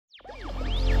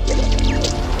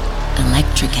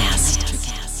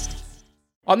Electricast.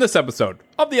 On this episode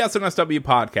of the SNSW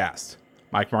podcast,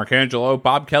 Mike Marcangelo,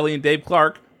 Bob Kelly, and Dave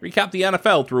Clark recap the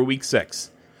NFL through Week 6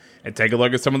 and take a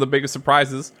look at some of the biggest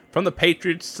surprises from the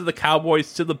Patriots to the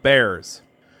Cowboys to the Bears.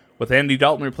 With Andy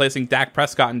Dalton replacing Dak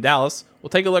Prescott in Dallas, we'll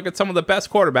take a look at some of the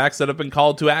best quarterbacks that have been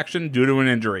called to action due to an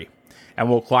injury. And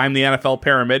we'll climb the NFL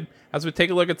pyramid as we take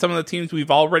a look at some of the teams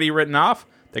we've already written off,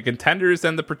 the contenders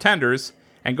and the pretenders,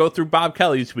 and go through Bob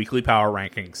Kelly's weekly power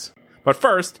rankings. But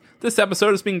first, this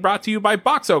episode is being brought to you by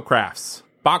Boxo Crafts.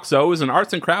 Boxo is an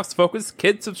arts and crafts focused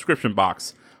kid subscription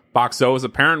box. Boxo is a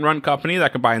parent-run company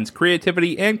that combines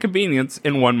creativity and convenience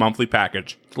in one monthly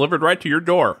package, delivered right to your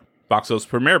door. Boxo's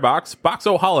premier box,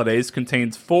 Boxo Holidays,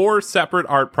 contains 4 separate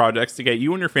art projects to get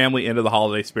you and your family into the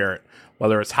holiday spirit.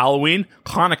 Whether it's Halloween,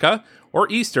 Hanukkah,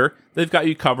 or Easter, they've got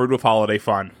you covered with holiday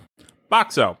fun.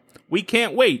 Boxo, we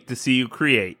can't wait to see you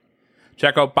create.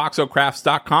 Check out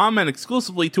boxocrafts.com and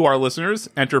exclusively to our listeners,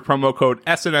 enter promo code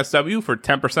SNSW for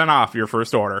 10% off your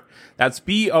first order. That's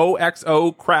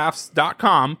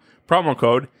boxocrafts.com, promo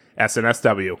code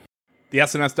SNSW. The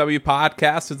SNSW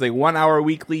podcast is a 1-hour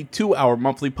weekly, 2-hour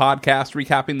monthly podcast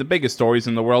recapping the biggest stories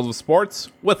in the world of sports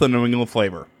with a New England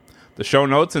flavor. The show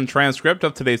notes and transcript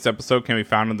of today's episode can be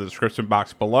found in the description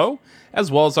box below, as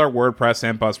well as our WordPress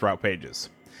and Buzzsprout pages.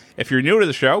 If you're new to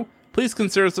the show, please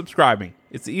consider subscribing.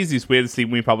 It's the easiest way to see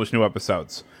when we publish new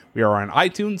episodes. We are on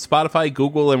iTunes, Spotify,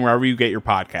 Google, and wherever you get your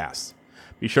podcasts.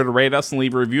 Be sure to rate us and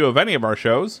leave a review of any of our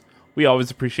shows. We always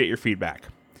appreciate your feedback.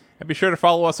 And be sure to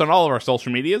follow us on all of our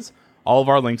social medias. All of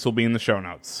our links will be in the show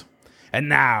notes. And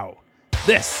now,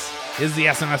 this is the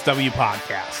SNSW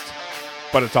podcast.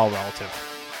 But it's all relative.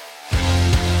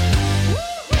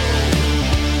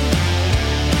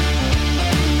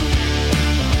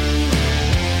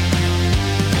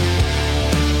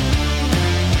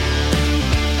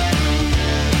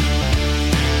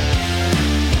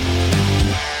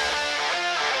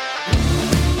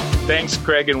 Thanks,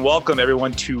 Craig, and welcome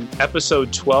everyone to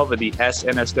episode 12 of the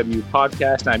SNSW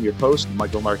podcast. I'm your host,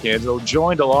 Michael Marcangelo,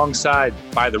 joined alongside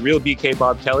by the real BK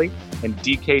Bob Kelly and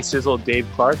DK Sizzle Dave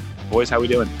Clark. Boys, how we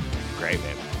doing? Great,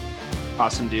 man.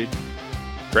 Awesome, dude.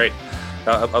 Great.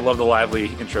 I love the lively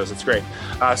intros. It's great.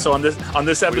 So on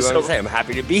this episode, I'm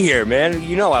happy to be here, man.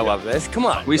 You know I love this. Come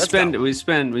on, we spend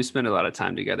a lot of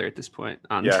time together at this point.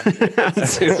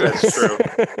 That's true.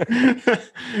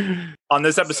 On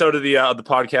this episode of the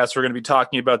podcast, we're going to be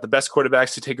talking about the best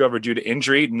quarterbacks to take over due to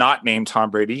injury, not named Tom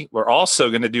Brady. We're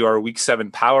also going to do our Week 7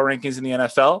 power rankings in the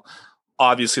NFL.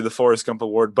 Obviously, the Forrest Gump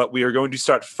Award, but we are going to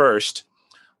start first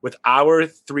with our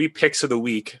 3 picks of the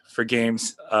week for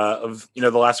games of the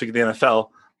last week of the NFL.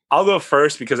 I'll go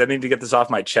first because I need to get this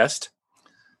off my chest.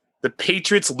 The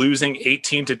Patriots losing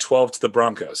 18-12 to the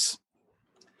Broncos.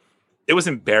 It was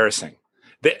embarrassing.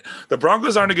 The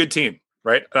Broncos aren't a good team,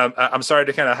 right? I'm sorry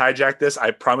to kind of hijack this. I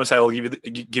promise I will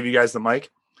give you guys the mic.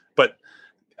 But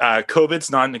COVID's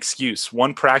not an excuse.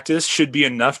 One practice should be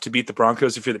enough to beat the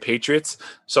Broncos if you're the Patriots.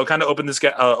 So I'll kind of open this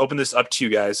up to you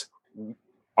guys.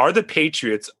 Are the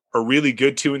Patriots a really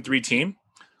good 2-3 team,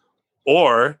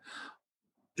 or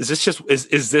is this just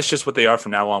what they are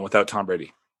from now on without Tom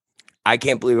Brady? I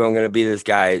can't believe I'm going to be this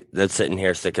guy that's sitting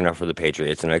here sticking up for the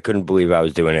Patriots, and I couldn't believe I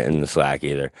was doing it in the Slack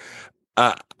either.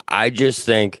 I just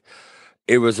think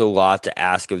it was a lot to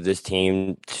ask of this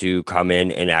team to come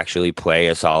in and actually play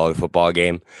a solid football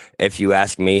game. If you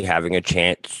ask me, having a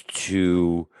chance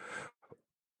to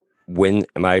win,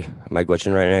 am I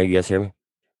glitching right now? You guys hear me?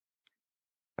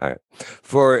 All right.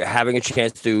 For having a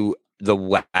chance to the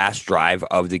last drive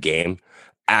of the game,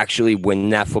 actually win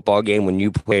that football game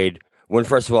when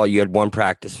first of all, you had one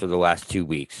practice for the last 2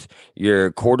 weeks.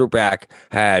 Your quarterback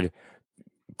had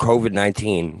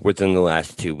COVID-19 within the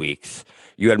last 2 weeks.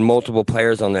 You had multiple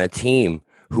players on that team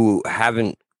who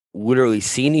haven't literally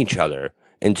seen each other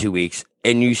in 2 weeks,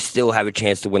 and you still have a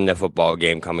chance to win that football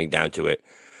game coming down to it.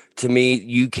 To me,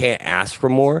 you can't ask for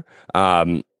more.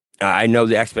 I know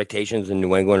the expectations in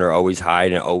New England are always high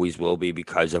and it always will be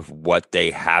because of what they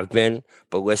have been.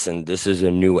 But listen, this is a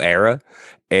new era,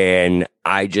 and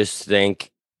I just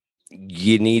think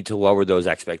you need to lower those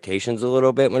expectations a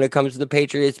little bit when it comes to the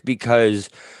Patriots, because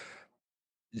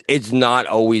it's not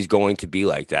always going to be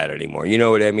like that anymore. You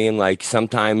know what I mean? Like,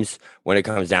 sometimes when it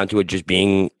comes down to it, just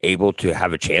being able to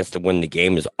have a chance to win the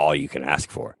game is all you can ask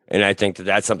for. And I think that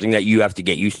that's something that you have to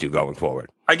get used to going forward.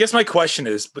 I guess my question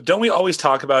is, but don't we always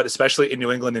talk about, especially in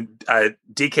New England, and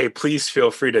DK, please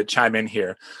feel free to chime in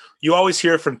here. You always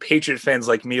hear from Patriot fans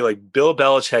like me, like, Bill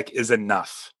Belichick is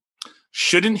enough.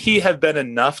 Shouldn't he have been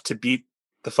enough to beat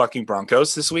the fucking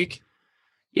Broncos this week?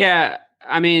 Yeah.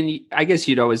 I mean, I guess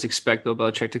you'd always expect Bill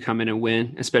Belichick to come in and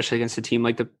win, especially against a team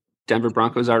like the Denver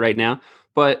Broncos are right now.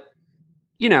 But,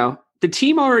 the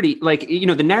team already,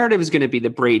 the narrative is going to be the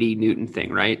Brady Newton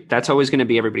thing, right? That's always going to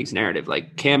be everybody's narrative.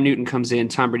 Like Cam Newton comes in,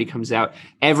 Tom Brady comes out,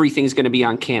 everything's going to be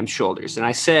on Cam's shoulders. And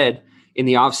I said in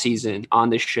the offseason on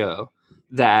this show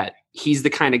that he's the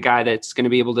kind of guy that's going to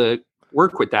be able to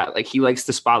work with that. Like he likes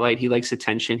the spotlight, he likes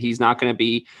attention. He's not going to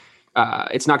be,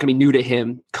 it's not going to be new to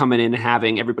him coming in and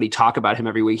having everybody talk about him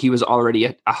every week. He was already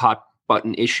a hot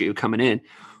button issue coming in.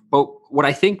 But what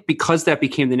I think, because that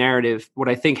became the narrative, what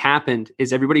I think happened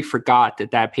is everybody forgot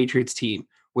that Patriots team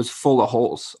was full of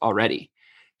holes already.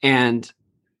 And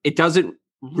it doesn't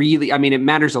really, it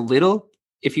matters a little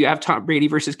if you have Tom Brady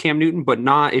versus Cam Newton, but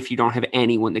not if you don't have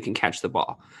anyone that can catch the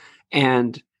ball.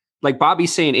 And like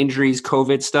Bobby's saying, injuries,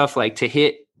 COVID stuff, like to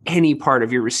hit any part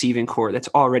of your receiving core that's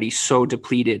already so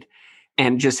depleted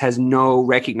and just has no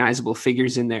recognizable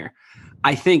figures in there.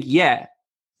 I think,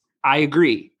 I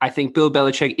agree. I think Bill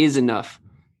Belichick is enough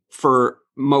for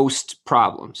most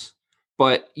problems,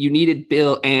 but you needed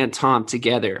Bill and Tom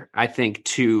together, I think,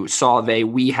 to solve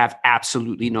we have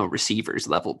absolutely no receivers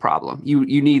level problem.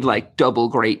 You need like double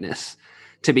greatness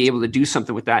to be able to do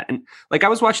something with that. And like I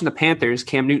was watching the Panthers,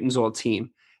 Cam Newton's old team,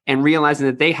 and realizing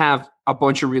that they have a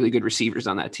bunch of really good receivers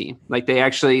on that team. Like they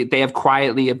have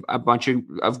quietly a bunch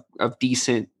of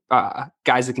decent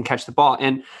guys that can catch the ball.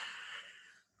 And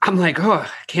I'm like,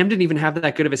 Cam didn't even have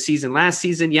that good of a season last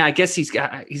season. Yeah, I guess he's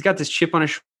got this chip on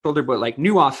his shoulder, but like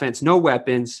new offense, no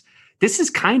weapons. This is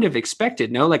kind of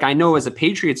expected, no? Like I know as a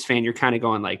Patriots fan, you're kind of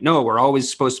going like, no, we're always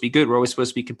supposed to be good. We're always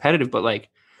supposed to be competitive. But like,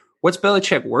 what's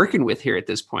Belichick working with here at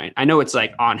this point? I know it's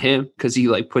like on him because he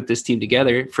like put this team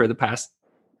together for the past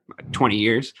 20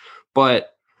 years.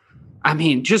 But I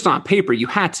mean, just on paper, you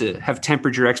had to have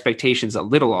tempered your expectations a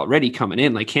little already coming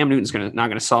in. Like Cam Newton's not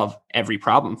going to solve every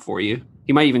problem for you.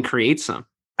 He might even create some.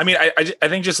 I mean, I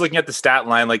think just looking at the stat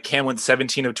line, like Cam went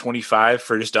 17 of 25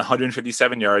 for just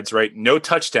 157 yards, right? No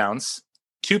touchdowns,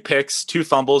 2 picks, 2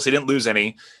 fumbles. He didn't lose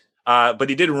any, but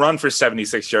he did run for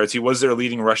 76 yards. He was their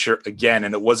leading rusher again,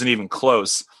 and it wasn't even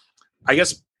close. I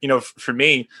guess, for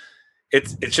me,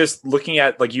 it's just looking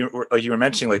at like you were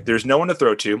mentioning, like there's no one to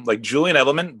throw to. Like Julian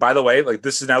Edelman, by the way, like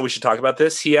this is now we should talk about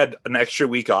this. He had an extra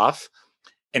week off,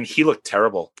 and he looked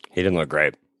terrible. He didn't look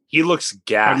great. He looks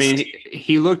gassed. I mean,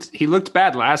 he looked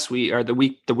bad last week or the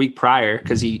week prior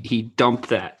because he dumped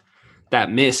that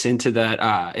miss into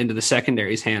the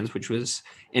secondary's hands, which was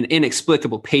an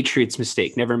inexplicable Patriots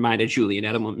mistake. Never mind a Julian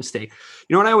Edelman mistake.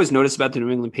 You know what I always notice about the New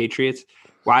England Patriots?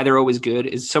 Why they're always good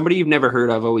is somebody you've never heard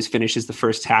of always finishes the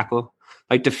first tackle.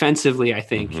 Like defensively, I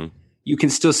think you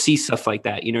can still see stuff like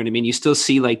that. You know what I mean? You still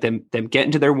see like them get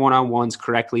into their one-on-ones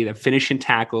correctly. They're finishing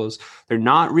tackles. They're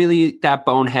not really that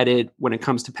boneheaded when it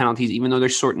comes to penalties, even though they're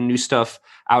sorting new stuff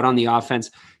out on the offense.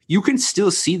 You can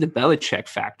still see the Belichick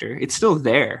factor. It's still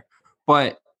there,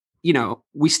 but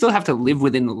we still have to live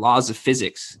within the laws of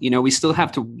physics. We still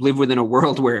have to live within a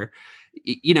world where,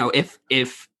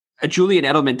 if a Julian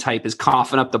Edelman type is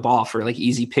coughing up the ball for like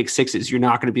easy pick sixes, you're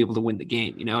not going to be able to win the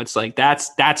game. It's like that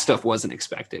stuff wasn't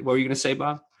expected. What were you going to say,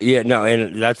 Bob? Yeah, no,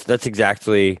 and that's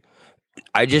exactly.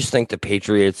 I just think the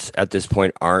Patriots at this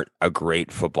point aren't a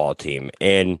great football team,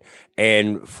 and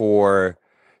for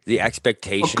the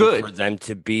expectation for them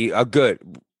to be a good,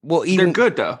 they're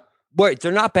good though. Wait,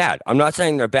 they're not bad. I'm not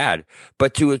saying they're bad,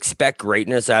 but to expect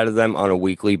greatness out of them on a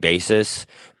weekly basis,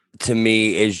 to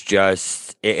me, is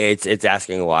just it's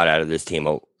asking a lot out of this team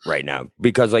right now,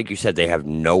 because like you said, they have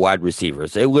no wide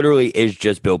receivers. It literally is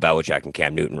just Bill Belichick and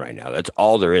Cam Newton right now. That's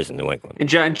all there is in New England. And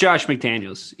Josh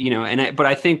McDaniels, but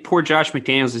I think poor Josh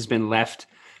McDaniels has been left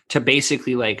to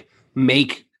basically like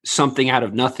make something out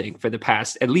of nothing for the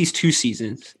past at least 2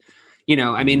 seasons.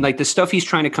 I mean, like the stuff he's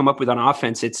trying to come up with on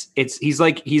offense, he's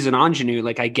an ingenue.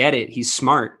 Like I get it, he's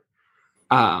smart.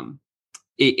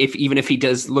 Even if he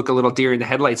does look a little deer in the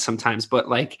headlights sometimes, but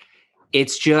like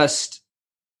it's just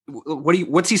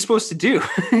what's he supposed to do?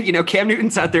 Cam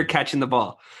Newton's out there catching the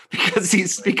ball because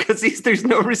there's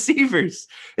no receivers.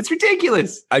 It's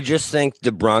ridiculous. I just think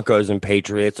the Broncos and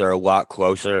Patriots are a lot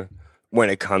closer when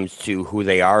it comes to who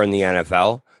they are in the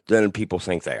NFL than people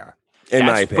think they are. In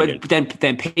my opinion. But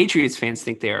then Patriots fans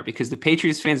think they are, because the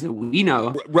Patriots fans that we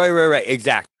know, right,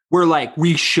 exactly. We're like,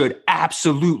 we should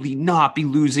absolutely not be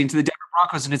losing to the Denver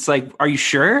Broncos. And it's like, are you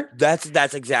sure? That's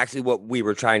exactly what we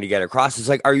were trying to get across. It's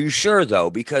like, are you sure though?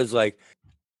 Because like,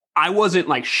 I wasn't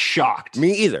like shocked.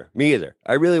 Me either.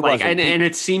 I really wasn't. And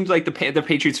it seemed like the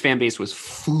Patriots fan base was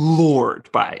floored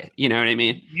by it. You know what I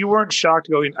mean? You weren't shocked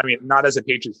going, not as a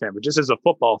Patriots fan, but just as a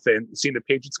football fan, seeing the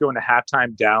Patriots go into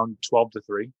halftime down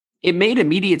 12-3. It made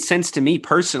immediate sense to me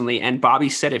personally, and Bobby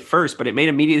said it first, but it made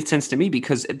immediate sense to me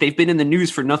because they've been in the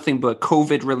news for nothing but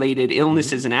COVID-related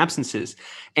illnesses and absences,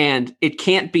 and it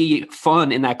can't be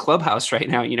fun in that clubhouse right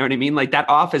now. You know what I mean? Like that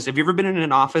office. Have you ever been in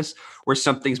an office where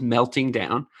something's melting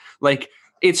down? Like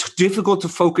it's difficult to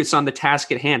focus on the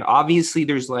task at hand. Obviously,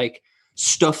 there's like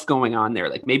stuff going on there.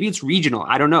 Like maybe it's regional.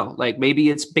 I don't know. Like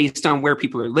maybe it's based on where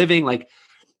people are living. Like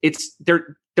it's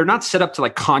they're not set up to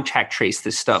like contact trace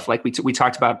this stuff like we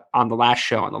talked about on the last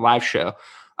show, on the live show.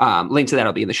 Link to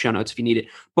that'll be in the show notes if you need it.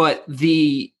 But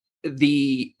the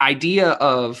idea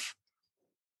of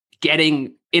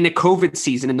getting in a COVID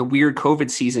season, in the weird COVID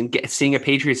season, seeing a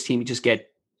Patriots team just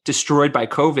get destroyed by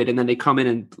COVID, and then they come in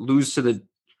and lose to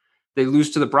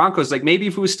the Broncos. Like maybe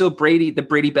if it was still Brady, the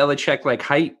Brady Belichick like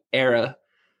height era,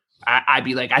 I'd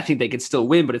be like, I think they could still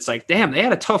win. But it's like, damn, they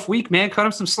had a tough week, man. Cut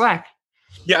them some slack.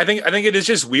 Yeah, I think it is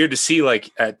just weird to see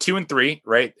like 2-3,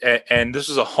 right? And this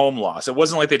was a home loss. It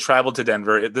wasn't like they traveled to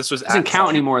Denver. This was doesn't count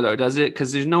anymore though, does it?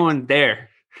 Because there's no one there.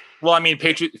 Well, I mean,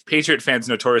 Patriot fans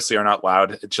notoriously are not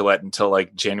loud at Gillette until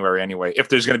like January anyway. If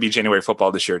there's going to be January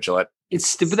football this year at Gillette,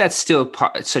 but that's still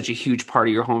such a huge part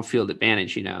of your home field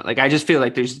advantage. You know, like I just feel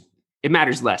like it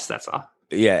matters less. That's all.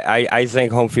 Yeah, I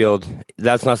think home field,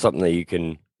 that's not something that you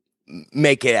can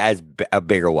make it as a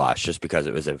bigger wash just because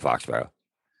it was in Foxborough.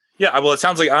 Yeah, well, it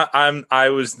sounds like I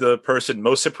was the person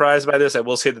most surprised by this. I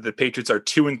will say that the Patriots are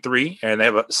 2-3, and they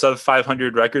have a sub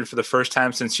 500 record for the first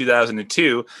time since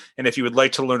 2002. And if you would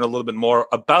like to learn a little bit more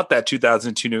about that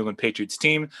 2002 New England Patriots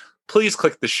team, please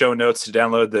click the show notes to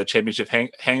download the Championship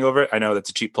Hangover. I know that's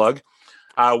a cheap plug.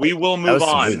 We will move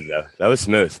on. Smooth, though. That was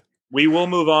smooth. We will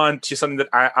move on to something that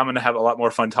I'm going to have a lot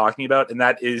more fun talking about, and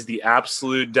that is the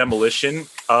absolute demolition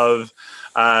of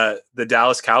the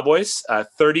Dallas Cowboys,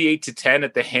 38-10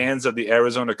 at the hands of the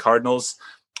Arizona Cardinals.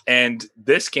 And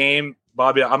this game,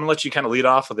 Bobby, I'm going to let you kind of lead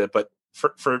off with it, but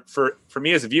for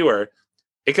me as a viewer,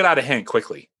 it got out of hand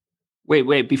quickly.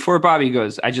 Wait, before Bobby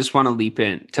goes, I just want to leap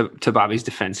in to Bobby's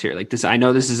defense here. Like this, I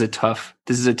know this is a tough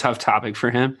topic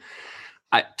for him.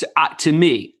 To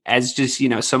me, as just,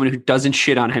 someone who doesn't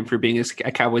shit on him for being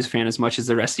a Cowboys fan as much as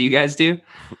the rest of you guys do,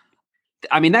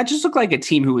 I mean, that just looked like a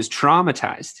team who was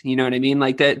traumatized. You know what I mean?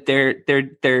 Like that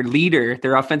their leader,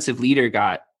 their offensive leader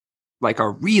got like a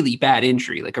really bad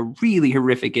injury, like a really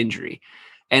horrific injury.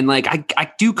 And like,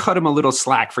 I do cut him a little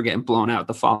slack for getting blown out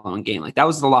the following game. Like that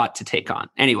was a lot to take on.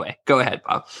 Anyway, go ahead,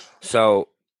 Bob. So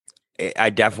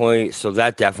that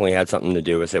definitely had something to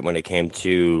do with it when it came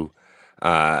to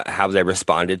how they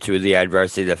responded to the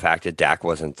adversity, the fact that Dak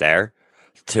wasn't there.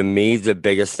 To me, the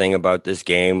biggest thing about this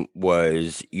game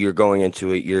was you're going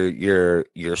into it,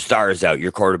 your star is out,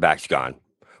 your quarterback's gone.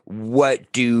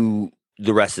 What does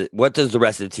the rest of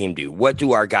the team do? What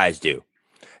do our guys do?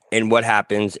 And what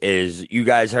happens is, you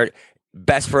guys heard,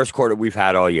 best first quarter we've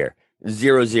had all year.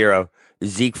 0-0.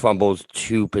 Zeke fumbles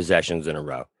 2 possessions in a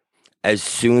row. As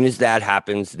soon as that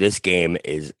happens, this game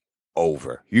is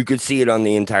over. You could see it on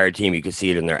the entire team. You could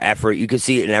see it in their effort. You could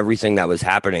see it in everything that was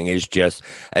happening. Is just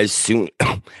as soon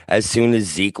as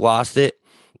Zeke lost it,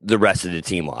 the rest of the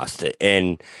team lost it.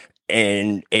 And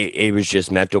it was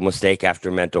just mental mistake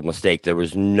after mental mistake. There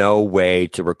was no way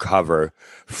to recover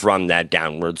from that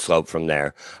downward slope from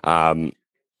there.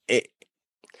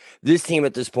 This team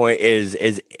at this point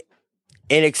is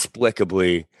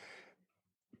inexplicably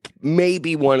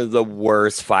maybe one of the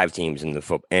worst 5 teams in the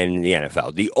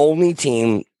NFL. The only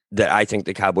team that I think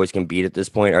the Cowboys can beat at this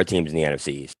point are teams in the NFC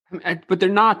East. But they're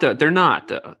not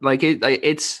though. Like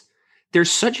they're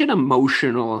such an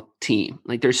emotional team.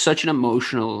 Like there's such an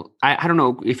emotional, I don't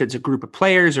know if it's a group of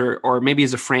players or maybe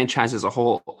as a franchise as a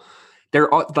whole.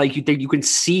 They're all, like you can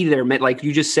see their, like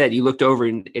you just said, you looked over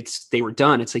and they were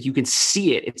done. It's like you can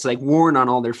see it. It's like worn on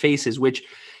all their faces, which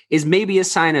is maybe a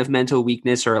sign of mental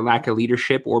weakness or a lack of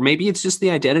leadership, or maybe it's just the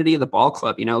identity of the ball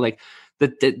club. Like the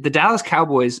Dallas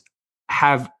Cowboys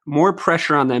have more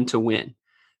pressure on them to win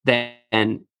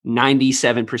than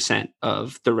 97%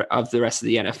 of the rest of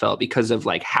the NFL because of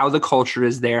like how the culture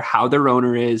is there, how their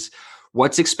owner is,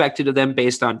 what's expected of them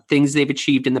based on things they've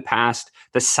achieved in the past,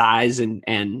 the size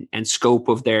and scope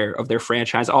of their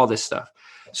franchise, all this stuff.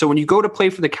 So when you go to play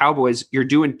for the Cowboys, you're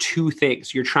doing 2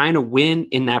 things. You're trying to win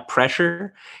in that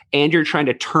pressure, and you're trying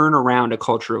to turn around a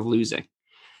culture of losing.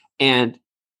 And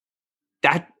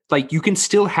that, like, you can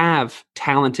still have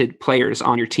talented players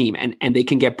on your team, and they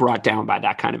can get brought down by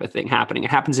that kind of a thing happening. It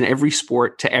happens in every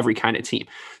sport to every kind of team.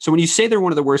 So when you say they're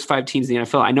one of the worst 5 teams in the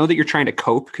NFL, I know that you're trying to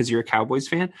cope because you're a Cowboys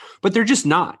fan, but they're just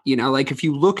not. Like if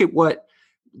you look at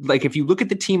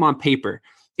the team on paper,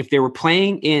 if they were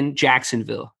playing in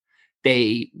Jacksonville,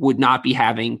 they would not be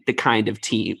having the kind of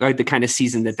team or the kind of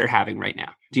season that they're having right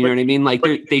now. Do you know what I mean? Like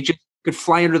they just could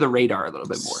fly under the radar a little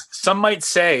bit more. Some might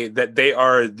say that they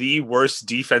are the worst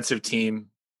defensive team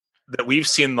that we've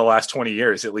seen in the last 20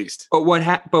 years, at least. But what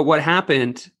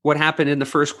happened in the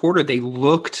first quarter? They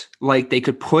looked like they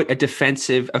could put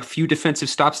a few defensive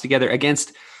stops together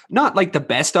against not like the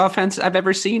best offense I've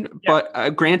ever seen,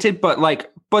 but granted,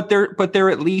 but they're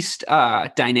at least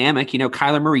dynamic. You know,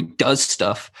 Kyler Murray does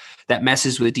stuff that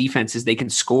messes with defenses. They can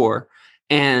score,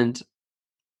 and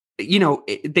you know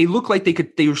they look like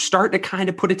they were starting to kind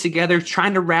of put it together,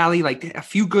 trying to rally, like a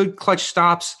few good clutch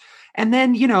stops. And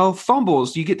then, you know,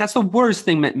 fumbles, that's the worst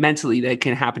thing mentally that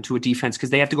can happen to a defense, because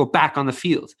they have to go back on the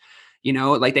field. You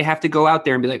know, like they have to go out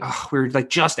there and be like, oh, we're like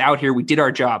just out here. We did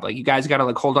our job. Like you guys got to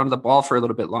like hold on to the ball for a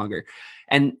little bit longer.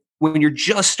 And when you're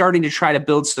just starting to try to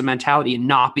build some mentality and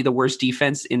not be the worst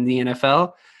defense in the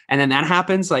NFL, and then that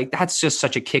happens, like that's just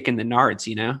such a kick in the nards,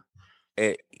 you know?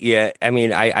 Yeah. I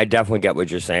mean, I definitely get what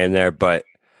you're saying there, but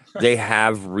they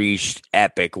have reached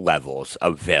epic levels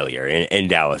of failure in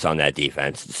Dallas on that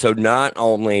defense. So not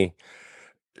only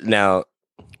now,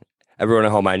 everyone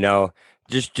at home, I know,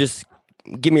 just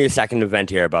give me a second to vent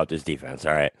here about this defense.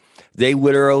 All right. They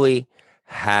literally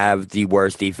have the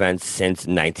worst defense since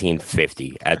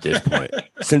 1950 at this point.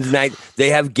 They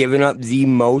have given up the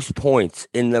most points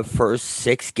in the first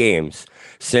 6 games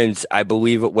since I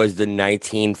believe it was the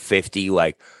 1950,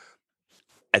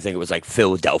 I think it was like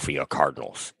Philadelphia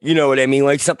Cardinals. You know what I mean?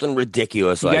 Like something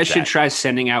ridiculous like that. You guys should try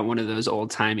sending out one of those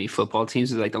old-timey football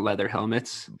teams with like the leather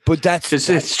helmets. But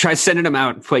just try sending them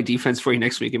out and play defense for you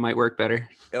next week. It might work better.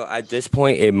 At this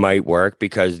point, it might work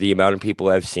because the amount of people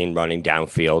I've seen running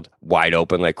downfield wide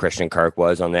open like Christian Kirk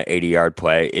was on that 80-yard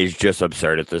play is just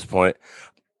absurd at this point.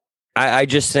 I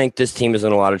just think this team is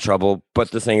in a lot of trouble,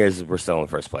 but the thing is we're still in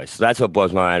first place. So that's what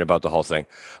blows my mind about the whole thing.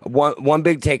 One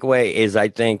big takeaway is I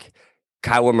think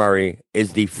Kyler Murray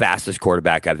is the fastest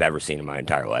quarterback I've ever seen in my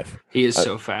entire life. He is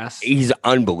so fast. He's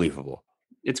unbelievable.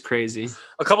 It's crazy.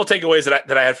 A couple takeaways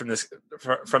that I had from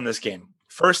this game.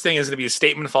 First thing is going to be a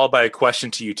statement followed by a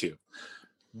question to you two.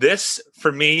 This,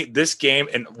 for me, this game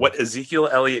and what Ezekiel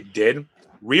Elliott did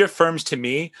reaffirms to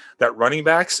me that running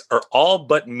backs are all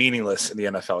but meaningless in the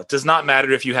NFL. It does not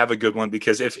matter if you have a good one,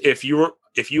 because if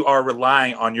you are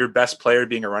relying on your best player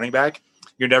being a running back,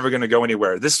 you're never going to go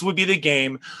anywhere. This would be the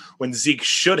game when Zeke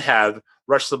should have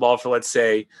rushed the ball for, let's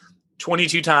say,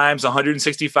 22 times,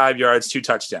 165 yards, 2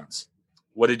 touchdowns.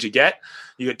 What did you get?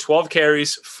 You get 12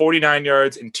 carries, 49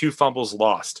 yards, and 2 fumbles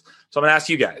lost. So I'm going to ask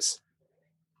you guys,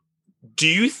 do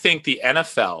you think the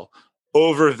NFL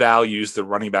overvalues the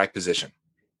running back position?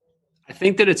 I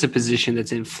think that it's a position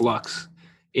that's in flux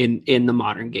in the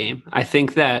modern game. I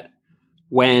think that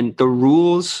when the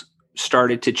rules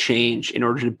started to change in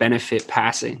order to benefit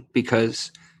passing,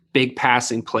 because big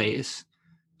passing plays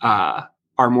are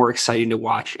more exciting to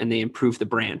watch and they improve the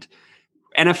brand.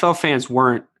 NFL fans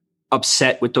weren't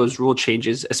upset with those rule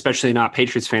changes, especially not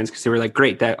Patriots fans, because they were like,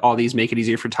 great, that all these make it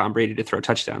easier for Tom Brady to throw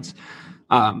touchdowns.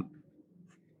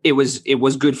 It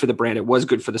was good for the brand. It was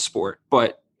good for the sport,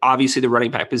 but obviously the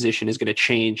running back position is going to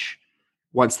change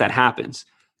once that happens.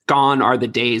 Gone are the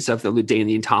days of the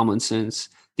LaDainian Tomlinsons,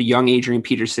 the young Adrian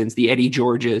Petersons, the Eddie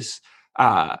Georges,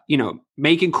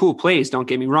 making cool plays. Don't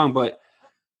get me wrong, but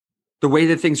the way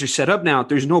that things are set up now,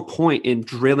 there's no point in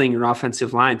drilling your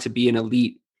offensive line to be an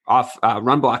elite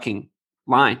run blocking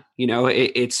line. You know,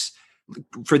 it's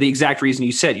for the exact reason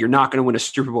you said. You're not going to win a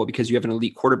Super Bowl because you have an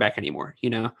elite quarterback anymore.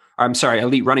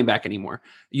 Elite running back anymore.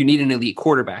 You need an elite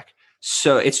quarterback.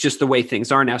 So it's just the way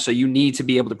things are now. So you need to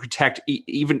be able to protect,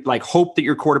 even like hope that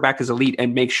your quarterback is elite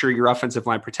and make sure your offensive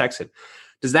line protects him.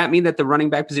 Does that mean that the running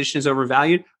back position is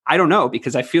overvalued? I don't know,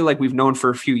 because I feel like we've known for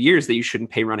a few years that you shouldn't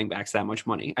pay running backs that much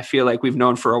money. I feel like we've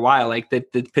known for a while, like the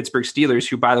Pittsburgh Steelers,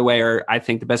 who, by the way, are, I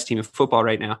think, the best team in football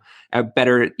right now,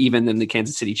 better even than the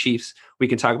Kansas City Chiefs. We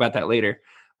can talk about that later.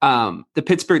 The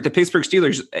Pittsburgh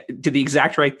Steelers did the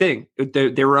exact right thing.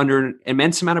 They were under an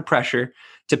immense amount of pressure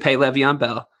to pay Le'Veon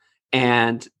Bell,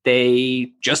 and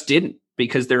they just didn't,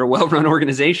 because they're a well-run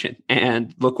organization.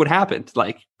 And look what happened.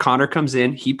 Like, Connor comes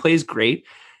in, he plays great,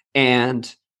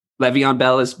 and Le'Veon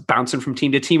Bell is bouncing from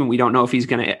team to team, and we don't know if he's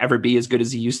going to ever be as good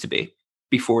as he used to be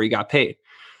before he got paid.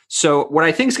 So what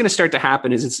I think is going to start to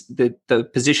happen is the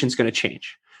position is going to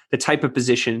change. The type of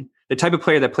position, the type of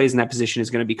player that plays in that position is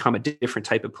going to become a different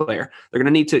type of player. They're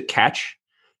going to need to catch.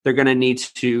 They're going to need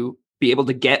to be able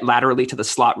to get laterally to the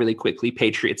slot really quickly,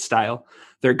 Patriots style.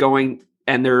 They're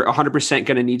 100%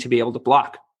 going to need to be able to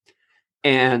block.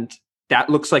 And that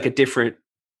looks like a different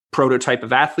prototype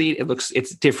of athlete.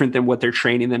 It's different than what they're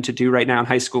training them to do right now in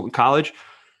high school and college.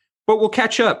 but we'll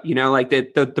catch up. Like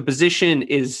the position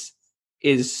is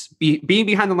being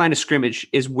behind the line of scrimmage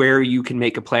is where you can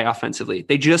make a play offensively.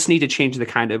 They just need to change the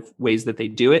kind of ways that they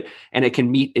do it, and it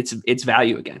can meet its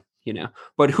value again.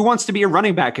 But who wants to be a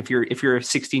running back if you're a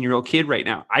 16-year-old kid right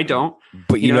now? I don't.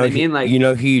 But you know what I mean? Like,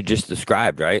 who you just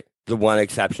described, right? The one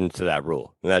exception to that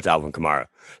rule, and that's Alvin Kamara.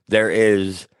 There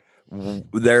is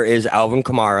Alvin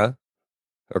Kamara,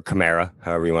 or Kamara,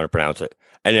 however you want to pronounce it,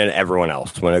 and then everyone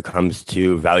else when it comes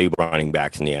to valuable running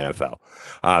backs in the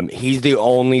NFL. He's the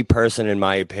only person, in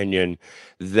my opinion,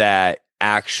 that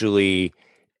actually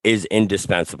is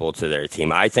indispensable to their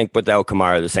team. I think without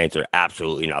Kamara, the Saints are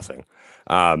absolutely nothing.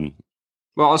 Well,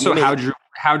 also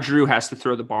how Drew has to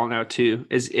throw the ball now too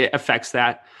it affects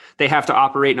that. They have to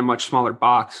operate in a much smaller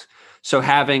box. So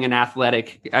having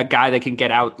a guy that can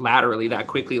get out laterally that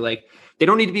quickly, like they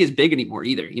don't need to be as big anymore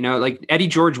either. Like Eddie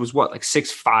George was what, like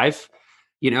 6'5",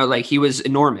 like he was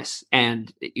enormous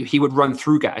and he would run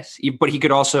through guys, but he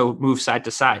could also move side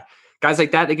to side. Guys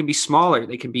like that, they can be smaller.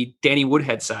 They can be Danny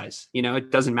Woodhead size.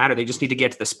 It doesn't matter. They just need to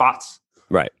get to the spots.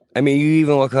 Right. I mean, you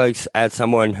even look at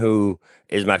someone who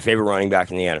is my favorite running back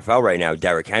in the NFL right now,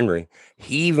 Derrick Henry.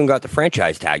 He even got the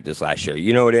franchise tag this last year.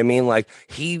 You know what I mean? Like,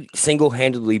 he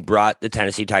single-handedly brought the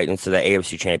Tennessee Titans to the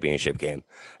AFC Championship game.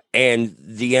 And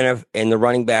the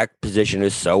running back position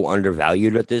is so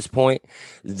undervalued at this point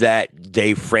that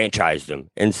they franchised him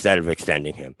instead of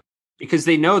extending him. Because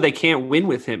they know they can't win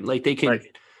with him. Like, they can, right.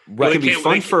 It can be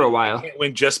fun for a while. They can't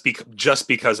win just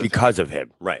because of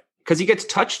him. Right. Because he gets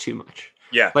touched too much.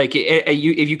 Yeah. Like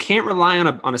if you can't rely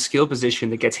on a skill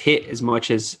position that gets hit as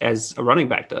much as a running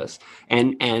back does,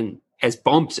 and as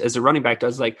bumps as a running back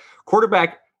does, like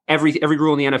quarterback, every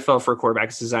rule in the NFL for a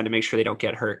quarterback is designed to make sure they don't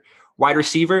get hurt. Wide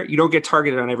receiver, you don't get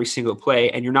targeted on every single play,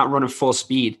 and you're not running full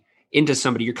speed into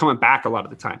somebody. You're coming back a lot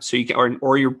of the time, so you can,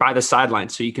 or you're by the sideline,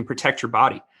 so you can protect your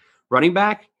body. Running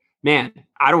back, man,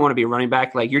 I don't want to be a running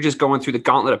back. Like, you're just going through the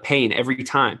gauntlet of pain every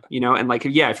time, and like,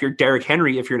 yeah, if you're Derrick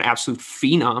Henry, if you're an absolute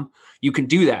phenom, you can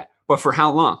do that. But for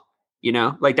how long?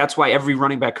 Like, that's why every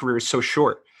running back career is so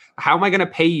short. How am I going to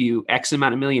pay you X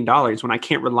amount of $1 million when I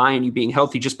can't rely on you being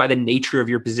healthy just by the nature of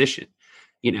your position?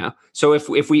 So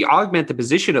if we augment the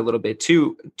position a little bit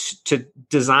to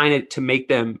design it to make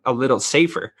them a little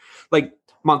safer, like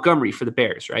Montgomery for the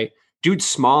Bears, right? Dude's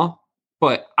small,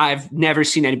 but I've never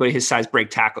seen anybody his size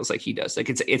break tackles like he does. Like,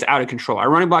 it's out of control.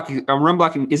 Our run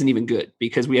blocking isn't even good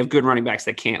because we have good running backs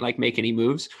that can't like make any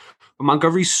moves. But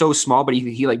Montgomery's so small, but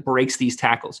he like breaks these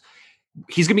tackles.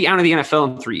 He's going to be out of the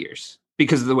NFL in 3 years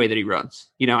because of the way that he runs.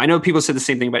 I know people said the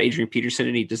same thing about Adrian Peterson,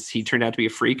 and he turned out to be a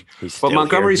freak. But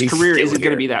Montgomery's career isn't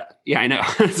going to be that. Yeah, I know.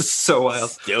 It's so wild.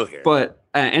 Still here. But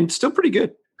and still pretty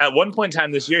good. At one point in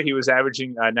time this year, he was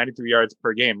averaging 93 yards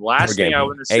per game. Last thing I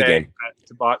want to say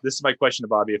to Bob, this is my question to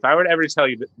Bobby. If I were to ever tell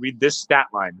you to read this stat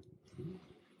line,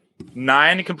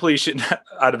 9 completion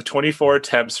out of 24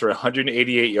 attempts for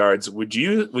 188 yards, would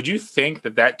you think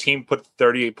that team put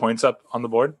 38 points up on the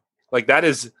board? Like,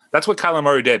 that's what Kyler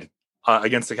Murray did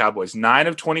against the Cowboys. 9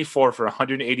 of 24 for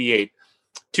 188,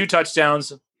 2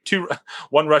 touchdowns,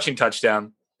 1 rushing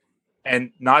touchdown,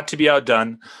 and not to be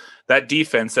outdone, that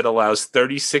defense that allows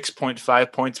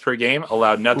 36.5 points per game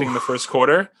allowed nothing in the first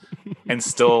quarter and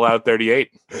still allowed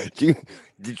 38. Did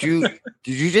you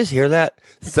just hear that?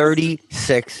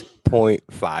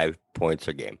 36.5 points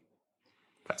a game.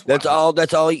 That's all.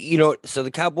 So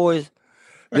the Cowboys.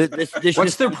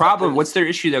 What's their problem? What's their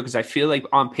issue though? Because I feel like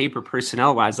on paper,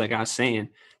 personnel wise, like I was saying,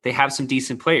 they have some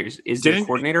decent players. Is their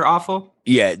coordinator awful?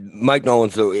 Yeah, Mike Nolan.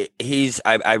 So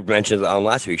I mentioned on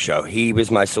last week's show, he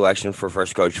was my selection for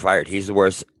first coach fired. He's the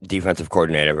worst defensive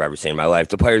coordinator I've ever seen in my life.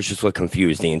 The players just look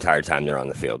confused the entire time they're on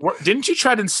the field. Didn't you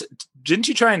try and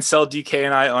sell DK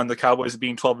and I on the Cowboys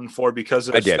being 12-4 because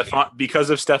of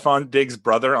Stephon Diggs'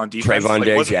 brother on defense? Trayvon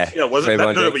Diggs,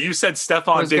 but you said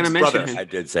Stephon Diggs' brother. I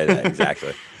did say that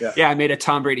exactly. Yeah, I made a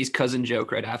Tom Brady's cousin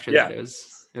joke right after that. It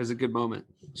was a good moment.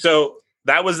 So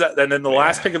that was that. And then the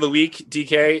last pick of the week,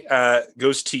 DK,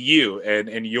 goes to you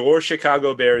and your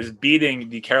Chicago Bears beating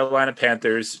the Carolina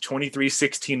Panthers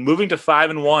 23-16, moving to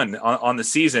 5-1 on the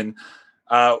season.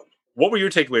 What were your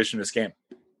takeaways from this game?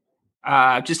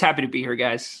 Just happy to be here,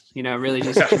 guys. Really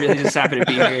just happy to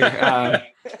be here.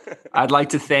 I'd like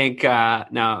to thank.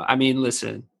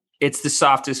 Listen, it's the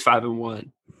softest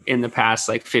 5-1 in the past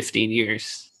 15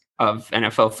 years of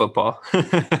NFL football.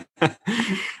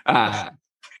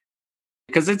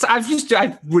 Because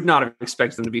I would not have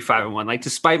expected them to be 5-1. Like,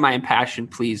 despite my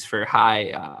impassioned pleas for a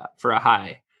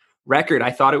high record,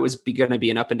 I thought it was going to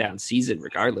be an up and down season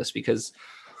regardless, because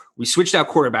we switched out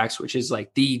quarterbacks, which is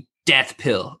like the death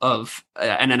pill of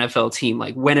an NFL team.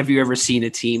 Like, when have you ever seen a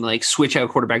team like switch out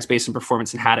quarterbacks based on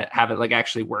performance and have it like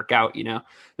actually work out,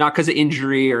 not because of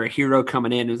injury or a hero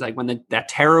coming in. It was like when that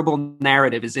terrible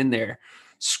narrative is in there,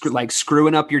 like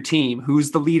screwing up your team.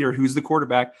 Who's the leader? Who's the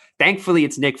quarterback? Thankfully,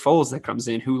 it's Nick Foles that comes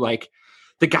in, who like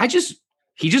the guy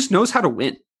he just knows how to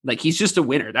win. Like, he's just a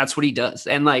winner. That's what he does.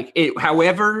 And like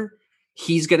however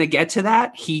he's going to get to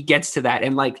that, he gets to that.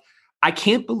 And like, I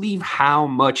can't believe how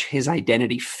much his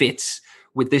identity fits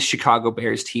with this Chicago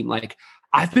Bears team. Like,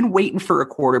 I've been waiting for a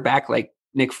quarterback like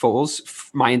Nick Foles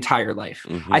my entire life.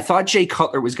 Mm-hmm. I thought Jay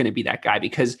Cutler was going to be that guy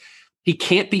because he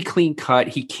can't be clean cut.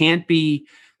 He can't be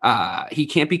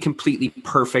completely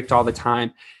perfect all the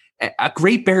time. A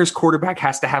great Bears quarterback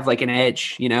has to have like an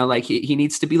edge, like he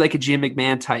needs to be like a Jim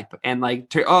McMahon type. And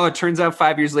like, it turns out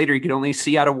 5 years later, he could only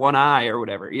see out of one eye or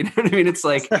whatever. You know what I mean? It's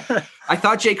like, I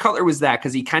thought Jay Cutler was that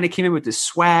because he kind of came in with this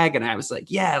swag and I was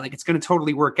like, yeah, like it's going to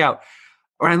totally work out.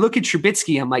 When I look at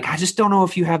Trubisky, I'm like, I just don't know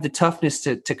if you have the toughness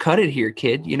to cut it here,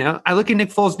 kid. I look at Nick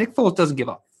Foles. Nick Foles doesn't give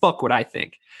a fuck what I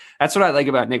think. That's what I like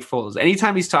about Nick Foles.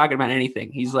 Anytime he's talking about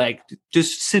anything, he's like,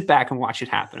 just sit back and watch it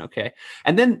happen. Okay.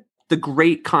 And then the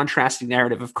great contrasting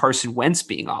narrative of Carson Wentz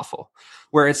being awful,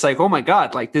 where it's like, oh my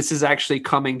God, like this is actually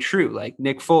coming true. Like,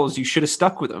 Nick Foles, you should have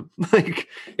stuck with him. Like,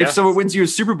 if someone wins you a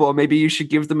Super Bowl, maybe you should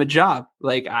give them a job.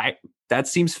 Like, that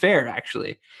seems fair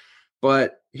actually.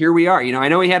 But here we are. I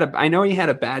know he had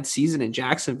a bad season in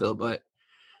Jacksonville, but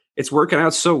it's working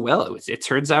out so well. It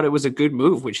turns out it was a good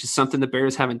move, which is something the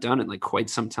Bears haven't done in like quite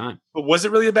some time. But was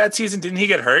it really a bad season? Didn't he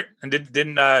get hurt? And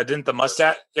didn't the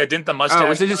mustache? Yeah, didn't the mustache? Oh,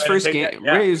 was it his first game?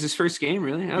 Yeah. It was his first game,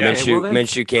 really? Okay,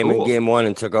 Minshew came in game one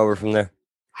and took over from there.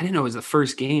 I didn't know it was the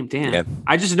first game. Damn. Yeah.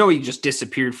 I just know he just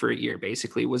disappeared for a year,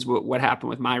 basically, was what happened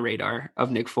with my radar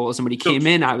of Nick Foles. And when he came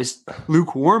in, I was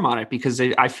lukewarm on it because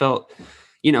I felt,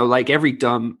 like every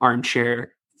dumb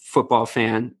armchair football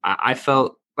fan, I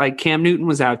felt like Cam Newton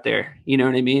was out there. You know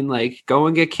what I mean? Like, go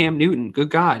and get Cam Newton. Good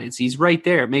God. He's right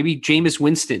there. Maybe Jameis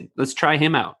Winston. Let's try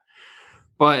him out.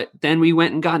 But then we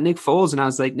went and got Nick Foles. And I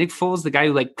was like, Nick Foles, the guy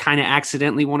who like kind of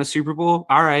accidentally won a Super Bowl.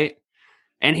 All right.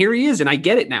 And here he is. And I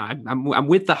get it now. I'm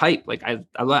with the hype. Like, I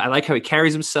like how he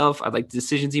carries himself. I like the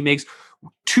decisions he makes.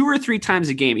 2 or 3 times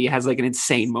a game, he has like an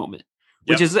insane moment.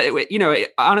 Which is,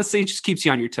 honestly, it just keeps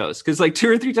you on your toes. Because like 2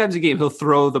 or 3 times a game, he'll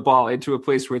throw the ball into a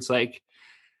place where it's like,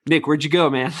 Nick, where'd you go,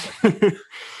 man?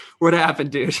 What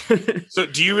happened, dude? So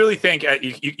do you really think,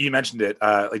 you mentioned it,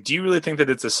 do you really think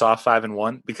that it's a soft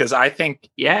 5-1? Because I think...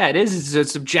 Yeah, it is.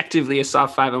 It's objectively a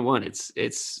soft 5-1.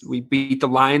 It's we beat the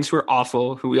Lions, who are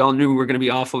awful, who we all knew were going to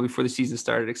be awful before the season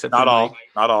started, except not all.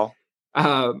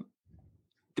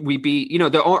 We beat,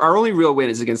 our only real win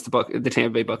is against the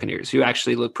Tampa Bay Buccaneers, who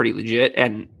actually look pretty legit,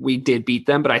 and we did beat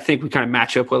them, but I think we kind of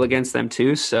match up well against them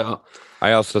too. So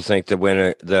I also think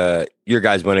your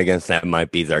guys' win against them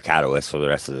might be their catalyst for the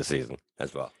rest of the season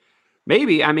as well.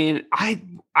 Maybe. I mean, I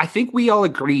think we all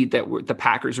agreed that the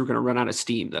Packers were going to run out of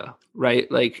steam, though, right?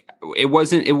 Like, it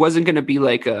wasn't going to be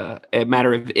like a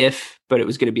matter of if, but it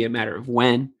was going to be a matter of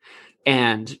when.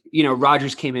 And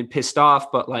Rodgers came in pissed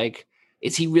off, but like,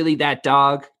 is he really that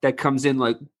dog that comes in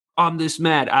like, I'm this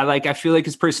mad? I feel like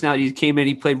his personality came in,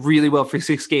 he played really well for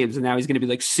 6 games, and now he's going to be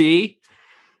like, see,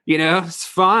 it's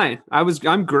fine.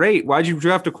 I'm great. Why'd you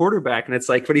draft a quarterback? And it's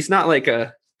like, but he's not like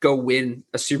a go win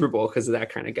a Super Bowl because of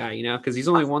that kind of guy, because he's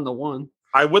only won the one.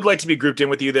 I would like to be grouped in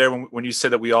with you there when you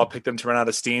said that we all picked them to run out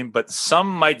of steam, but some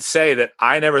might say that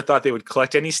I never thought they would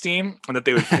collect any steam and that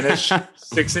they would finish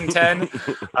 6-10.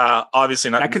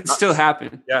 Obviously not. That could still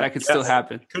happen. Yeah, that could still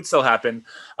happen. Could still happen.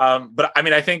 But I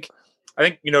mean, I think,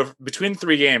 between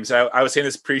 3 games, I was saying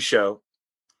this pre-show,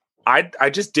 I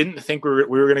just didn't think we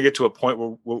were going to get to a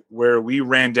point where we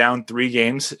ran down 3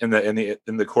 games in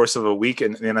the course of a week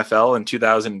in the NFL in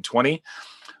 2020,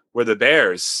 where the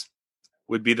Bears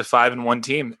would be the 5-1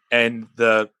 team, and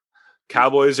the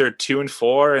Cowboys are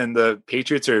 2-4, and the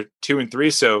Patriots are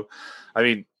 2-3. So, I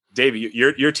mean, Dave,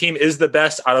 your team is the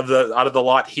best out of the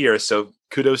lot here. So,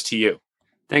 kudos to you.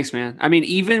 Thanks, man. I mean,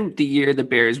 even the year the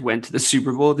Bears went to the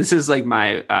Super Bowl, this is like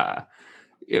my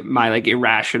like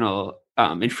irrational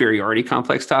inferiority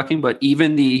complex talking, but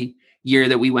even the year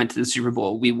that we went to the Super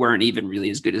Bowl, we weren't even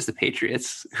really as good as the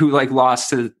Patriots, who like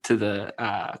lost to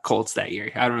the Colts that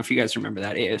year. I don't know if you guys remember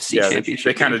that AFC championship.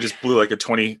 They kind of just blew like a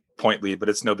 20 point lead, but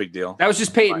it's no big deal. That was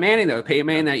just Peyton Manning, though. Peyton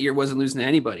Manning that year wasn't losing to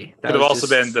anybody. That could have also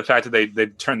been the fact that they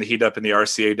turned the heat up in the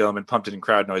RCA Dome and pumped it in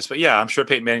crowd noise. But yeah, I'm sure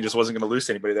Peyton Manning just wasn't going to lose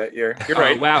to anybody that year. You're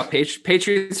right. Wow,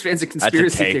 Patriots fans and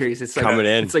conspiracy theories. It's like coming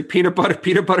in. It's like peanut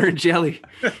butter and jelly.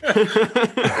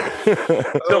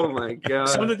 Oh my god!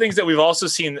 Some of the things that we've also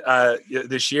seen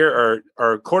this year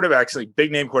are quarterbacks, like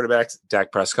big name quarterbacks,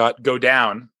 Dak Prescott, go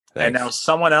down. Thanks. And now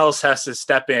someone else has to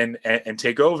step in and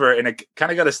take over. And it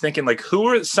kind of got us thinking, like, who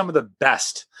are some of the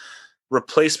best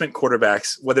replacement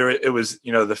quarterbacks, whether it was,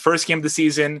 the first game of the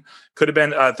season, could have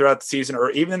been throughout the season,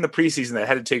 or even in the preseason that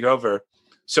had to take over.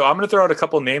 So I'm going to throw out a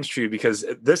couple names for you because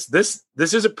this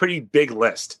is a pretty big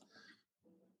list.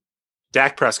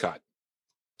 Dak Prescott,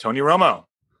 Tony Romo,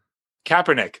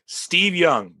 Kaepernick, Steve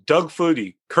Young, Doug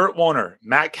Flutie, Kurt Warner,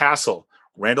 Matt Castle,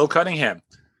 Randall Cunningham.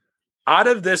 Out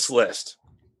of this list,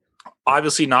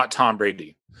 obviously not Tom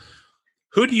Brady.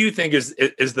 Who do you think is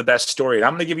the best story? And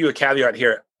I'm going to give you a caveat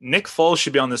here. Nick Foles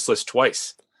should be on this list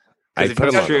twice. I put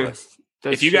him on the list.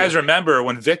 If you guys remember,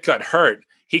 when Vic got hurt,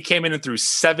 he came in and threw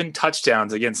 7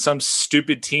 touchdowns against some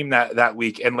stupid team that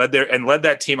week and led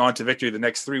that team on to victory the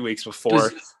next 3 weeks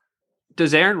before.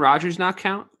 Does Aaron Rodgers not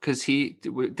count? Because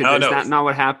that's not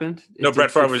what happened? No, Brett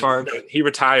Favre he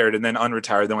retired and then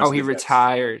unretired. Then he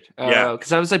retired. Yeah.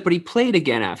 Because I was like, but he played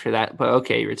again after that. But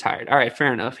okay, he retired. All right,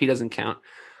 fair enough. He doesn't count.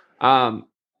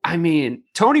 I mean,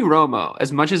 Tony Romo,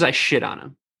 as much as I shit on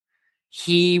him,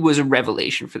 he was a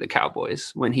revelation for the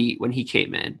Cowboys when he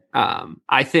came in.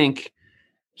 I think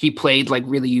he played like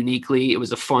really uniquely. It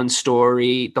was a fun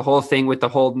story. The whole thing with the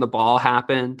holding the ball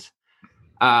happened.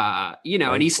 And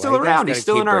he's still around. He's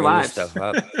still in our lives.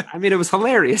 I mean, it was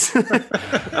hilarious.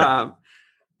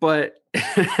 But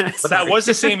that was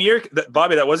the same year,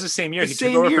 Bobby. That was the same year.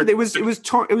 It was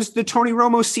the Tony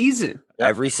Romo season.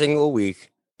 Every single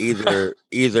week, either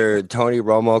Tony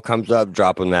Romo comes up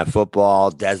dropping that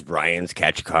football, Des Bryant's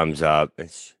catch comes up.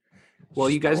 Well,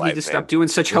 you guys need to stop doing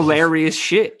such hilarious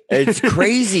shit. It's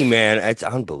crazy, man. It's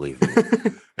unbelievable.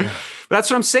 That's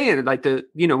what I'm saying. Like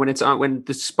when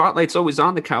the spotlight's always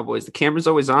on the Cowboys, the camera's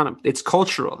always on them. It's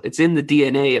cultural. It's in the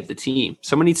DNA of the team.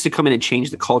 Someone needs to come in and change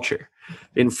the culture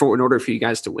in order for you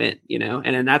guys to win,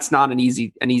 and that's not an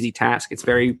easy task. It's a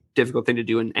very difficult thing to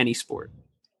do in any sport.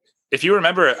 If you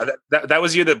remember, that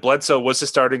was the year that Bledsoe was the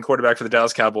starting quarterback for the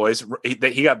Dallas Cowboys.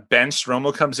 He got benched.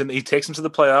 Romo comes in. He takes him to the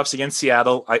playoffs against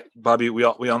Seattle. Bobby, we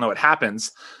all know what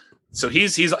happens. So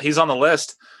he's on the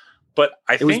list. But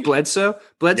I think it was Bledsoe.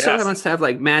 Bledsoe must have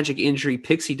like magic injury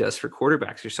pixie dust for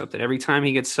quarterbacks or something. Every time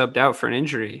he gets subbed out for an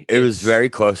injury, it was very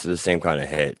close to the same kind of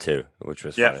hit too, which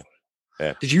was funny.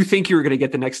 Yeah. Did you think you were going to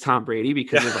get the next Tom Brady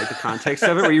because of like the context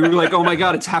of it, where you were like, "Oh my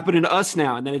God, it's happening to us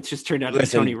now," and then it just turned out to be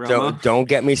Tony Romo? Don't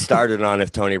get me started on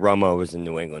if Tony Romo was a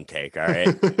New England take. All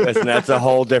right, listen, that's a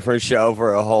whole different show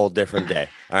for a whole different day.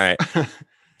 All right,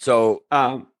 so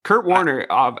Kurt Warner,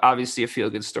 obviously a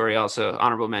feel-good story. Also,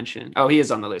 honorable mention. Oh, he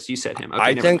is on the list. You said him.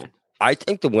 Okay, I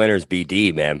think the winner's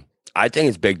BD, man. I think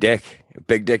it's Big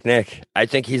Dick Nick. I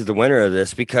think he's the winner of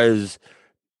this because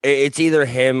it's either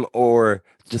him or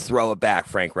to throw it back,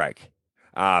 Frank Reich,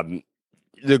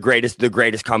 the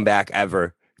greatest comeback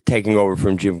ever, taking over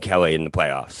from Jim Kelly in the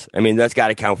playoffs. I mean, that's got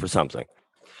to count for something.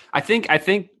 I think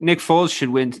Nick Foles should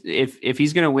win if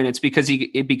he's going to win. It's because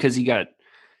he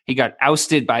got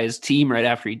ousted by his team right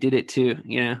after he did it too.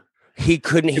 He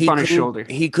couldn't on his shoulder.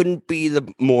 He couldn't be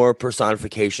the more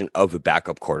personification of a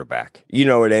backup quarterback. You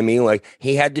know what I mean? Like,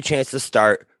 he had the chance to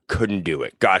start, couldn't do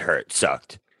it, got hurt,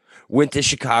 sucked. Went to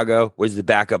Chicago, was the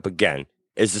backup again.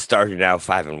 Is the starter now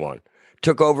 5-1.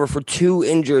 Took over for 2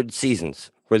 injured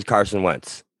seasons with Carson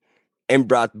Wentz and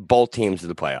brought both teams to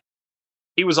the playoffs.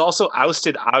 He was also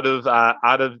ousted out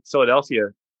of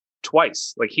Philadelphia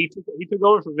twice. Like he took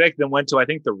over for Vic, then went to I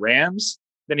think the Rams.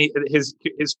 Then his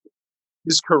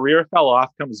career fell off,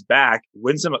 comes back,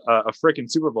 wins him a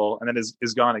freaking Super Bowl, and then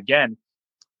is gone again.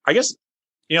 I guess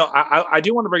I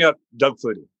do want to bring up Doug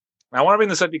Flutie. I want to bring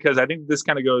this up because I think this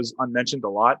kind of goes unmentioned a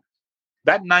lot.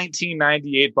 That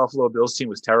 1998 Buffalo Bills team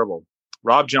was terrible.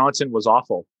 Rob Johnson was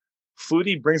awful.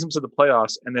 Flutie brings him to the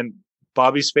playoffs, and then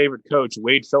Bobby's favorite coach,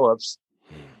 Wade Phillips,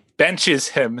 benches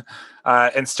him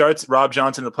and starts Rob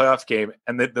Johnson in the playoff game,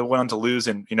 and they went on to lose.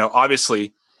 And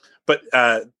obviously, but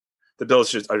the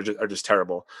Bills are just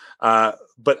terrible.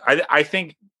 But I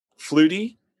think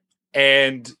Flutie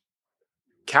and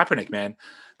Kaepernick, man,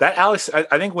 that Alex.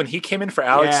 I think when he came in for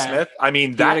Alex Smith, I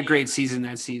mean, he had a great season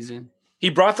that season. He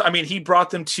brought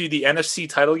them to the NFC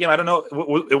title game. I don't know.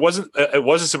 It was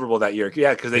a Super Bowl that year.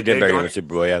 Yeah, because they did bring them to the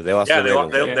Super Bowl. Yeah, they lost. Yeah,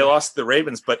 they lost the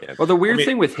Ravens. But well, the weird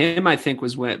thing with him, I think,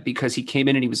 was because he came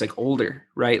in and he was like older,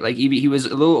 right? Like he was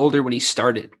a little older when he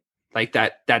started. like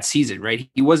that season, right?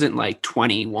 He wasn't like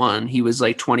 21. He was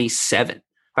like 27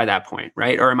 by that point,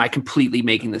 right? Or am I completely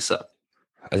making this up?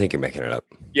 I think you're making it up.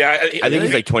 Yeah, I think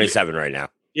he's like 27 right now.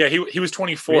 Yeah, he was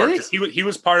 24. Really? He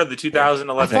was part of the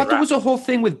 2011. I thought there was a whole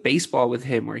thing with baseball with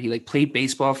him where he like played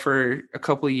baseball for a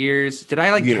couple of years. Did I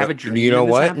have a dream? You know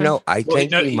what? Happened? No, I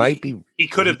think he might be. He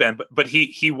could have been, but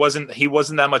he wasn't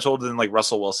that much older than like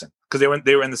Russell Wilson because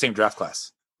they were in the same draft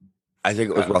class. I think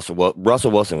it was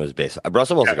Russell Wilson was based.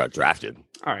 Russell Wilson got drafted.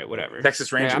 All right, whatever.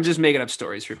 Texas Rangers. Yeah, I'm just making up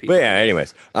stories for people. But yeah,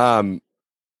 anyways.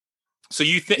 So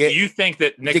you think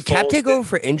that Nick did Cap Foles take over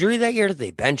for injury that year? Or did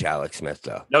they bench Alex Smith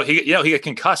though? No, he got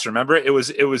concussed. Remember, it was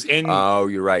in. Oh,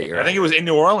 you're right. I think it was in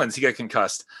New Orleans. He got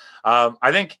concussed.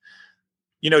 I think,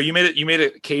 you made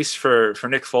a case for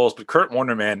Nick Foles, but Kurt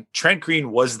Warner, man, Trent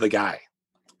Green was the guy.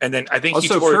 And then I think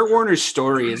also Kurt Warner's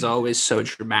story is always so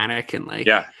dramatic and like,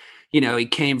 he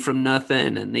came from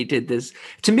nothing and they did this.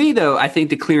 To me, though, I think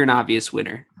the clear and obvious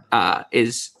winner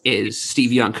is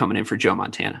Steve Young coming in for Joe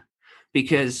Montana,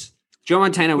 because Joe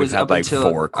Montana was up like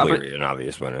until 4 clear and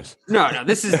obvious winners. No,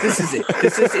 this is it.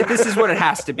 This is what it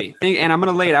has to be. And I'm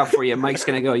going to lay it out for you. Mike's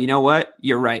going to go, you know what?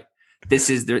 You're right. This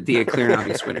is the clear and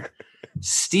obvious winner.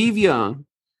 Steve Young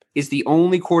is the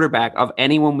only quarterback of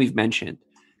anyone we've mentioned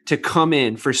to come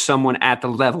in for someone at the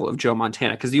level of Joe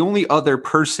Montana, because the only other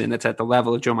person that's at the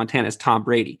level of Joe Montana is Tom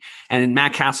Brady, and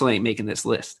Matt Castle ain't making this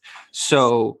list.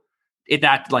 So it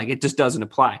just doesn't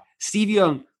apply. Steve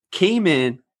Young came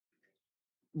in,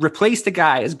 replaced a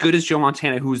guy as good as Joe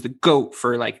Montana, who was the GOAT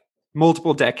for like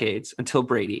multiple decades until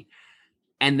Brady,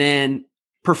 and then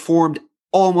performed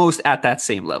almost at that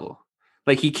same level.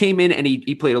 Like he came in and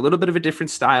he played a little bit of a different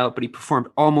style, but he performed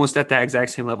almost at that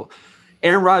exact same level.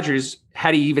 Aaron Rodgers,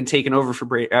 had he even taken over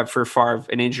for Favre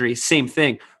an injury, same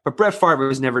thing. But Brett Favre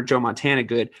was never Joe Montana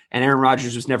good, and Aaron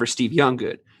Rodgers was never Steve Young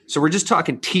good. So we're just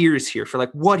talking tiers here for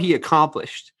like what he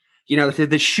accomplished.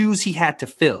 The shoes he had to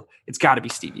fill. It's got to be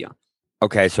Steve Young.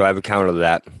 Okay, so I have a counter to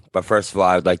that. But first of all,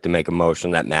 I would like to make a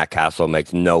motion that Matt Castle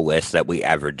makes no list that we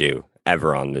ever do,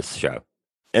 ever on this show.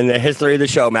 In the history of the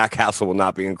show, Matt Castle will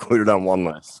not be included on one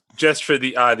list. Just for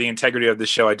the integrity of the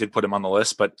show, I did put him on the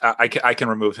list, but I can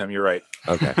remove him. You're right.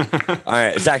 Okay. All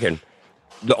right. Second,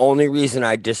 the only reason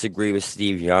I disagree with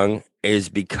Steve Young is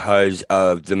because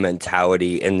of the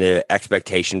mentality and the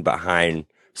expectation behind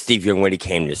Steve Young when he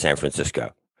came to San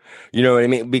Francisco. You know what I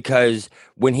mean? Because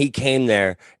when he came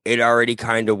there, it already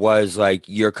kind of was like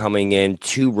you're coming in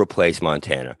to replace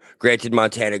Montana. Granted,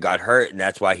 Montana got hurt, and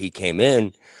that's why he came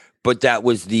in. But that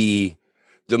was the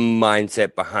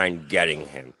mindset behind getting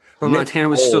him. But Montana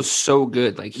was still so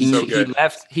good. Like he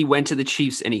left, he went to the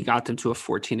Chiefs and he got them to a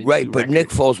 14-2 right. But Nick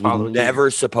Foles was never year.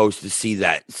 supposed to see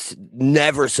that.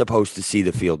 Never supposed to see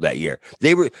the field that year.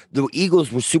 The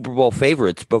Eagles were Super Bowl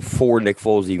favorites before Nick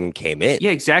Foles even came in. Yeah,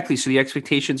 exactly. So the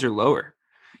expectations are lower.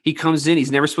 He comes in,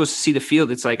 he's never supposed to see the field.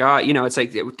 It's like, it's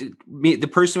like the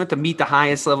person who had to meet the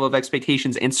highest level of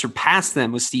expectations and surpass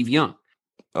them was Steve Young.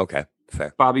 Okay.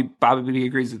 Fair. Bobby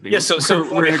agrees with me. Yeah, so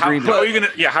we're in agreement. How are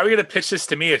you gonna pitch this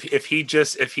to me if he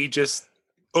just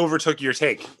overtook your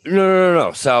take?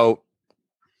 No. So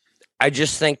I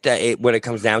just think that when it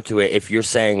comes down to it, if you're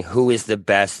saying who is the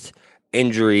best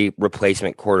injury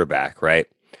replacement quarterback, right?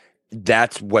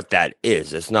 That's what that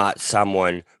is. It's not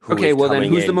someone who. Okay, well then,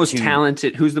 who's the most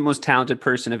talented? Who's the most talented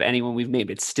person of anyone we've named?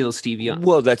 It's still Steve Young.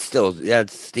 Well, that's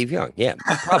Steve Young. Yeah,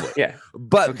 probably. Yeah,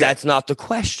 but that's not the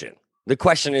question. The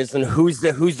question is then who's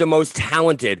the most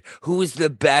talented? Who is the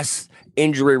best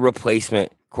injury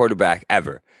replacement quarterback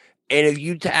ever? And if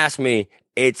you to ask me,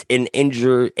 it's an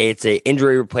injury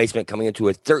replacement coming into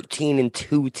a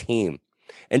 13-2 team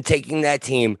and taking that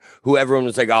team who everyone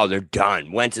was like, oh, they're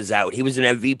done. Wentz is out. He was an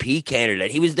MVP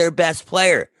candidate. He was their best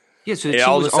player. Yeah, so the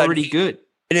team was already good.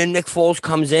 And then Nick Foles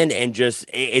comes in and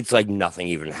it's like nothing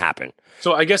even happened.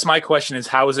 So I guess my question is,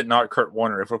 how is it not Kurt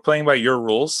Warner? If we're playing by your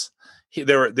rules,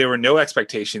 there were no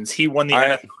expectations. He won the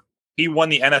NFL. He won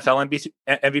the NFL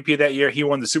MVP that year. He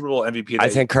won the Super Bowl MVP. I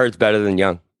think Kurt's better than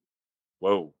Young.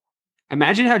 Whoa!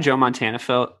 Imagine how Joe Montana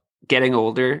felt getting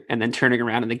older and then turning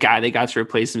around and the guy they got to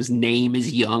replace him's name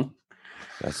is Young.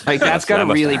 That's got to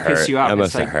really piss you off.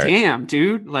 It's like, damn,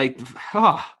 dude. Like,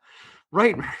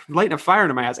 right, lighting a fire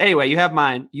into my house. Anyway, you have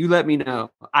mine. You let me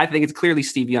know. I think it's clearly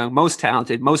Steve Young, most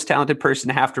talented person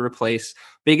to have to replace.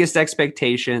 Biggest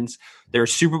expectations. They're a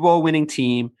Super Bowl winning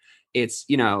team. It's,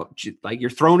 like you're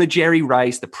throwing a Jerry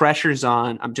Rice. The pressure's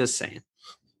on. I'm just saying.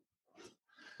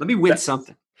 Let me win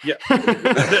something. Yeah,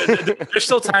 there's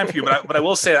still time for you, but I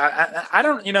will say I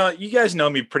don't. You guys know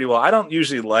me pretty well. I don't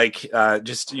usually like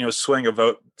just swing a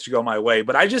vote to go my way,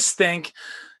 but I just think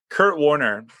Kurt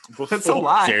Warner. That's a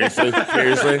lie.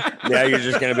 Seriously? Yeah, you're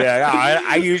just gonna be like,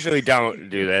 I usually don't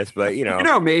do this, but You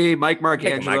know me, Mike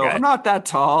Marcangelo. I'm not that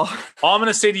tall. All I'm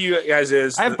gonna say to you guys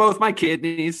is I have both my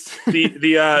kidneys.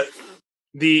 The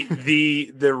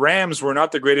Rams were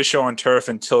not the greatest show on turf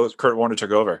until Kurt Warner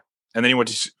took over, and then he went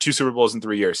to 2 Super Bowls in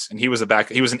 3 years, and he was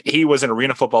an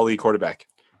Arena Football League quarterback.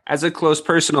 As a close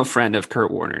personal friend of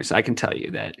Kurt Warner's, I can tell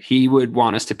you that he would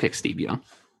want us to pick Steve Young.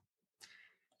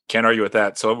 Can't argue with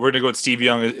that. So we're gonna go with Steve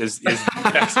Young is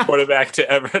the best quarterback to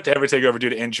ever take over due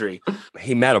to injury.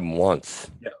 He met him once.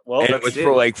 Yeah, well, and it was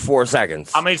for like 4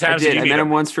 seconds. How many times did you I met him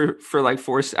once for like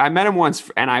 4. I met him once,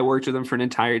 and I worked with him for an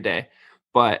entire day.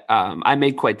 But I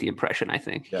made quite the impression. I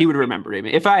think he would remember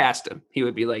me if I asked him. He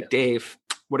would be like, "Dave,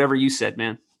 whatever you said,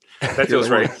 man." That feels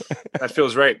right. That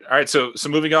feels right. All right, so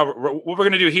moving on. What we're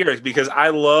going to do here is, because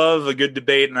I love a good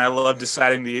debate and I love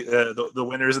deciding the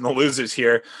winners and the losers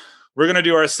here. We're going to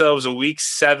do ourselves a Week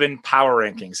 7 power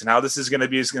rankings, and how this is going to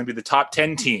be the top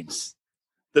 10 teams,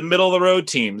 the middle of the road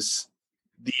teams,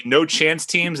 the no chance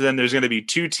teams, and then there's going to be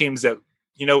 2 teams that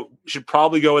should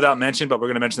probably go without mention, but we're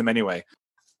going to mention them anyway.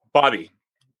 Bobby,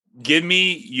 give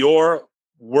me your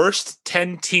worst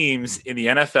 10 teams in the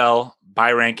NFL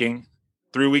by ranking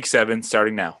through Week 7,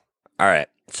 starting now. All right.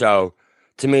 So,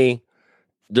 to me,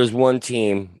 there's one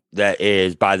team that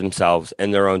is by themselves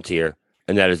in their own tier,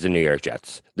 and that is the New York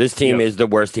Jets. This team is the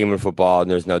worst team in football, and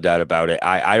there's no doubt about it.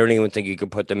 I don't even think you can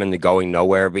put them in the going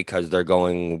nowhere, because they're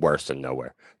going worse than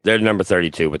nowhere. They're number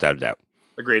 32, without a doubt.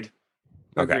 Agreed.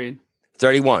 Okay. Agreed.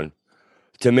 31.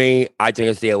 To me, I think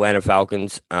it's the Atlanta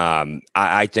Falcons.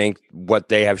 I think what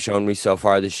they have shown me so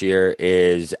far this year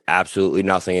is absolutely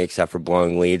nothing except for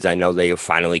blowing leads. I know they have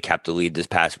finally kept the lead this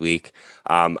past week.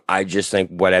 I just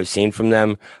think what I've seen from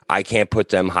them, I can't put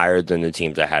them higher than the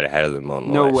teams I had ahead of them on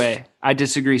the list. No way. I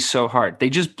disagree so hard. They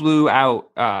just blew out.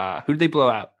 Who did they blow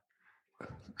out?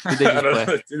 Who did they just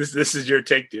play? This is your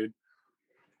take, dude.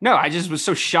 No, I just was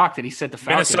so shocked that he said the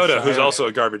Falcons. Minnesota, who's also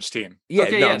a garbage team. Yeah,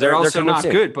 okay, no, they're also not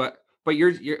in. good, but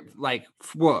you're like,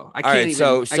 whoa! I can't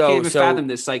even fathom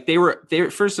this. Like they were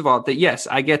first of all, yes,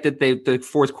 I get that the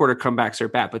fourth quarter comebacks are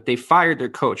bad, but they fired their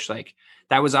coach. Like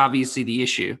that was obviously the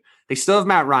issue. They still have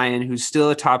Matt Ryan, who's still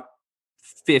a top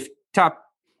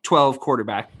 12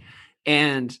 quarterback,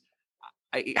 and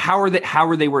how are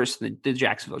they worse than the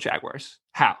Jacksonville Jaguars?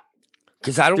 How?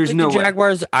 Because I don't think the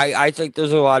Jaguars. I think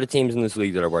there's a lot of teams in this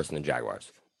league that are worse than the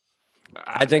Jaguars.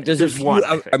 I think there's a few, one.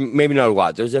 Maybe not a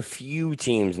lot. There's a few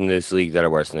teams in this league that are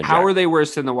worse than the Jaguars. How are they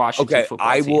worse than the Washington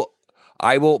football team?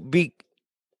 I will be.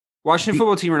 Washington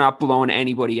football team are not blowing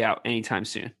anybody out anytime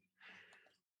soon.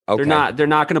 Okay. They're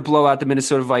not going to blow out the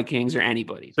Minnesota Vikings or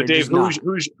anybody. So Dave,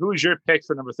 who's your pick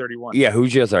for number 31? Yeah,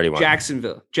 who's your 31?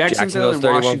 Jacksonville and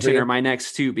Washington are my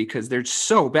next 2 because they're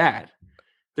so bad.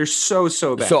 They're so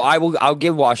bad. So I'll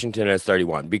give Washington as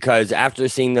 31 because after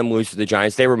seeing them lose to the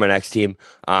Giants, they were my next team.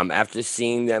 After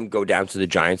seeing them go down to the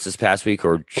Giants this past week,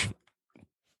 or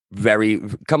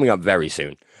coming up very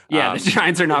soon. Yeah, the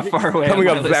Giants are not far away. Coming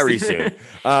up very soon.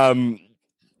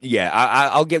 Yeah,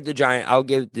 I'll give the Giant. I'll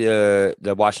give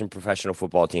the Washington professional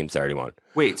football team 31.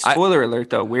 Wait, spoiler alert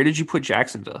though. Where did you put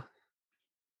Jacksonville?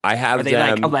 I have Are they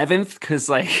like 11th? Because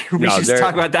we should just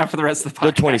talk about that for the rest of the podcast.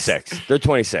 They're 26. They're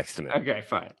 26 to me. Okay,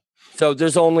 fine. So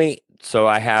there's only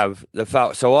I have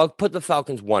the So I'll put the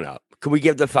Falcons 1 up. Can we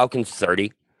give the Falcons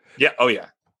 30? Yeah. Oh yeah.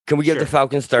 Can we give the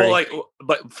Falcons 30? Well,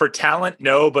 but for talent,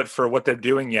 no. But for what they're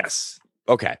doing, yes.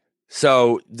 Okay.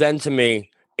 So then to me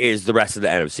is the rest of the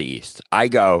NFC East. I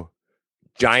go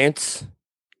Giants,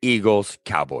 Eagles,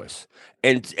 Cowboys,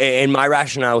 and my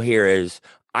rationale here is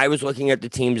I was looking at the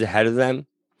teams ahead of them.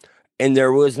 And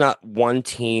there was not one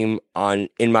team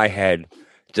in my head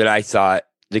that I thought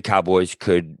the Cowboys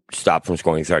could stop from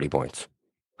scoring 30 points.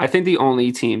 I think the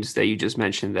only teams that you just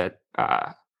mentioned that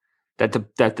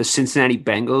the Cincinnati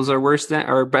Bengals are worse than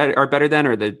are better than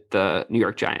are the New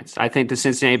York Giants. I think the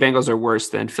Cincinnati Bengals are worse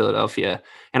than Philadelphia,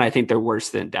 and I think they're worse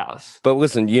than Dallas. But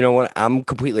listen, you know what? I'm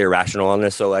completely irrational on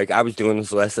this. So I was doing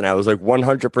this list and I was like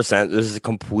 100%. This is a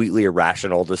completely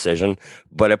irrational decision.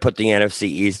 But I put the NFC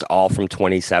East all from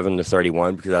 27 to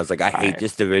 31 because I was like, I hate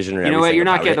this division. And you know what? You're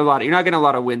not getting a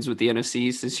lot of wins with the NFC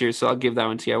East this year. So I'll give that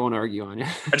one to you. I won't argue on you.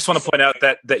 I just want to point out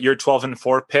that your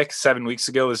 12-4 pick 7 weeks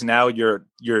ago is now your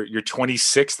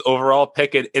 26th overall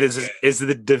pick. It is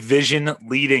the division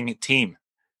leading team.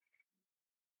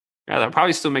 Yeah, they'll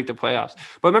probably still make the playoffs.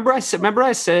 But remember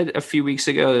I said a few weeks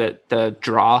ago that the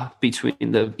draw between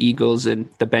the Eagles and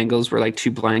the Bengals were like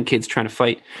 2 blind kids trying to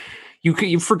fight.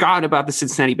 You forgot about the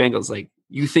Cincinnati Bengals. Like,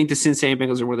 you think the Cincinnati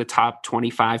Bengals are one of the top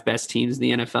 25 best teams in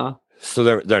the NFL? So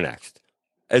they're next.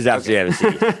 Is after the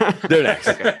NFC. They're next.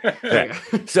 Okay.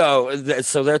 So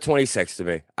they're 26 to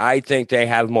me. I think they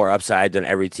have more upside than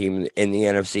every team in the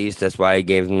NFC. That's why I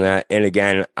gave them that. And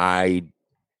again, I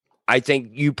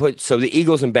think the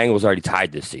Eagles and Bengals already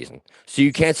tied this season. So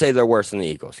you can't say they're worse than the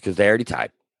Eagles because they already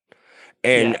tied.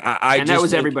 And and that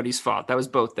was everybody's fault. That was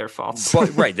both their faults.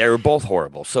 But, right. They were both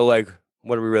horrible. So, like,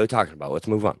 what are we really talking about? Let's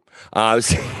move on.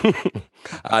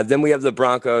 Then we have the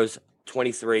Broncos,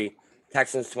 23,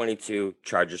 Texans, 22,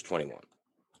 Chargers, 21.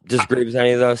 Disagree with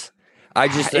any of those? I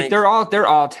just think they're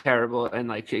all terrible, and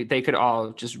like they could all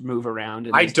just move around.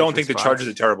 I don't think the Chargers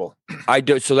are terrible. I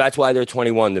do. So that's why they're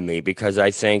 21 to me, because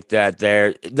I think that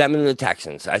them and the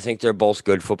Texans. I think they're both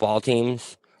good football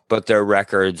teams, but their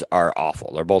records are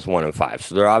awful. They're both 1-5,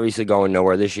 so they're obviously going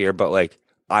nowhere this year. But like,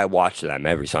 I watch them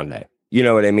every Sunday. You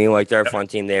know what I mean? Like, they're a fun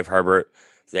team. They have Herbert.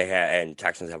 And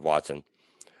Texans have Watson.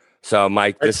 So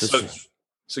Mike,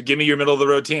 So give me your middle of the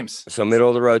road teams. So middle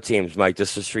of the road teams, Mike.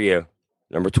 This is for you.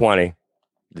 Number 20.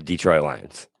 The Detroit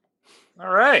Lions. All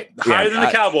right. Higher than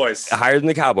the Cowboys. Higher than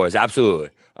the Cowboys, absolutely.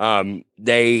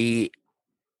 It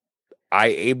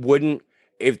wouldn't,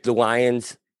 if the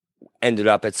Lions ended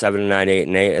up at 7-9,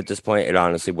 8-8 at this point, it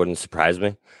honestly wouldn't surprise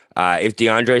me. If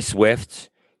DeAndre Swift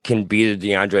can be the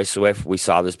DeAndre Swift we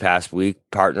saw this past week,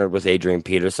 partnered with Adrian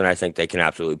Peterson, I think they can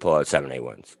absolutely pull out 7-8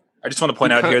 wins. I just want to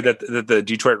point out here that the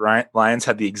Detroit Lions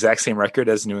had the exact same record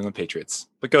as the New England Patriots.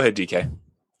 But go ahead, DK.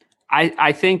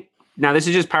 I think now this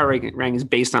is just power rankings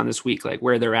based on this week, like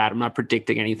where they're at. I'm not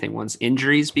predicting anything once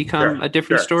injuries become a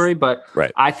different story, but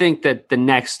I think that the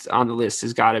next on the list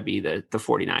has got to be the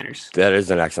 49ers. That is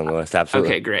the next on the list,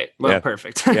 absolutely. Okay, great. Well,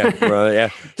 perfect. So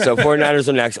 49ers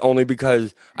are next, only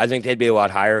because I think they'd be a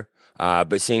lot higher.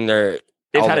 But seeing they've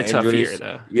had a tough year,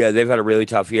 though. Yeah, they've had a really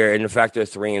tough year. And the fact they're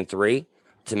 3-3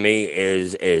 to me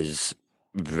is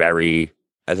very.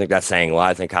 I think that's saying a lot.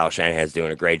 I think Kyle Shanahan's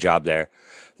doing a great job there.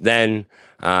 Then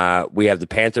we have the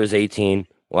Panthers 18.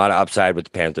 A lot of upside with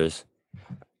the Panthers.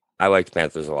 I like the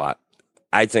Panthers a lot.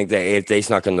 I think that if they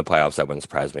snuck in the playoffs, that wouldn't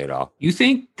surprise me at all. You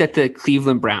think that the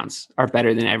Cleveland Browns are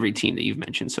better than every team that you've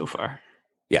mentioned so far?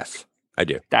 Yes, I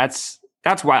do. That's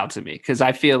wild to me, because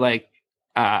I feel like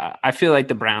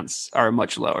the Browns are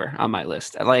much lower on my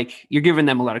list. Like, you're giving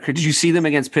them a lot of credit. Did you see them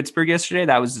against Pittsburgh yesterday?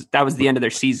 That was the end of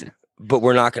their season. But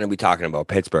we're not going to be talking about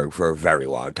Pittsburgh for a very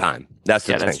long time. That's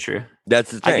the thing. That's true.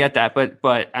 That's the thing. I get that,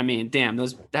 but I mean, damn,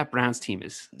 that Browns team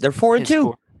they're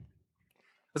 4-2.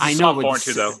 I know,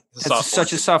 4-2 though. It's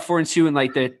such a soft 4-2, and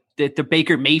like the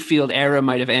Baker Mayfield era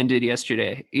might have ended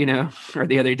yesterday, or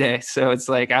the other day. So it's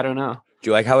like, I don't know.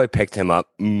 Do you like how I picked him up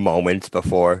moments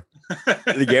before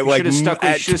the game? Like, should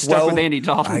have stuck with Andy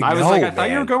Dalton. I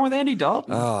thought you were going with Andy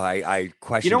Dalton. Oh, I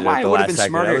questioned. Why it would have been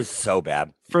smarter? That was so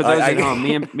bad. For those at home,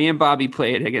 me and Bobby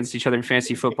played against each other in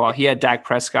fantasy football. He had Dak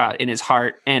Prescott in his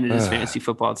heart and in his fantasy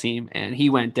football team, and he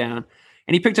went down.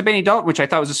 And he picked up Andy Dalton, which I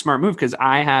thought was a smart move because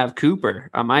I have Cooper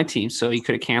on my team, so he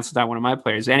could have canceled out one of my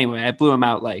players. Anyway, I blew him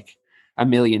out like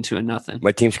 1,000,000-0.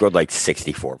 My team scored like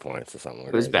 64 points or something.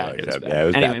 It was bad. It was bad. Yeah, it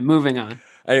was anyway, bad. Moving on.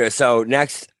 Anyway, so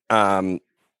next, I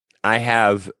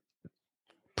have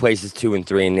places 2 and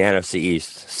 3 in the NFC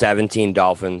East: 17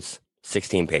 Dolphins,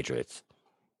 16 Patriots.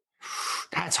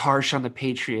 That's harsh on the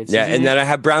Patriots. Yeah, and then I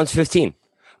have Browns 15.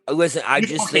 Listen, I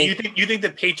just think you think the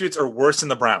Patriots are worse than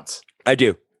the Browns. I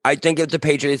do. I think if the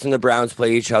Patriots and the Browns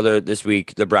play each other this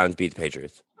week, the Browns beat the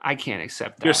Patriots. I can't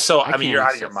accept that. You're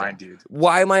out of your mind, dude.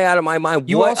 Why am I out of my mind?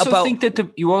 You also think that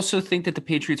the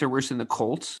Patriots are worse than the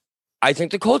Colts? I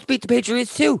think the Colts beat the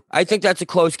Patriots too. I think that's a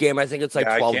close game. I think it's like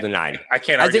 12-9. I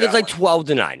can't. I think it's like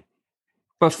 12-9.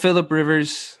 But Phillip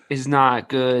Rivers is not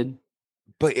good.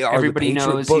 But everybody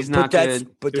knows he's not good.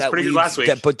 But that leads last week.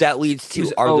 But that leads to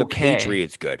the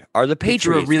Patriots good? Are the Patriots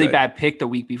threw a really good? Bad pick the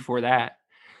week before that?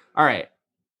 All right,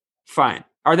 fine.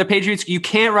 Are the Patriots? You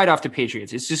can't write off the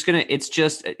Patriots.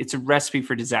 It's a recipe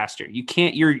for disaster. You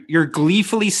can't. You're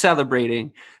gleefully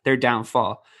celebrating their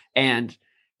downfall, and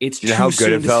it's too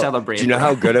soon to celebrate. Do you know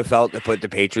how good it felt to put the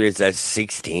Patriots at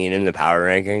 16 in the power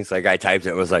rankings? Like, I typed it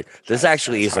and was like, this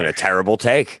actually isn't a terrible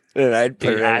take. And I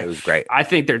put it in. It was great. I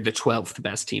think they're the 12th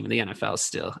best team in the NFL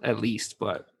still, at least.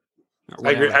 But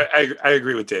I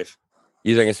agree with Dave.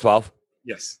 You think it's 12?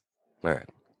 Yes. All right.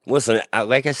 Listen,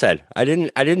 like I said, I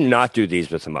did not do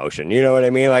these with emotion. You know what I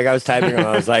mean? Like, I was typing and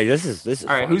I was like, this is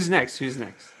all right. fun. Who's next?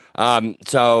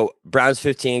 So Browns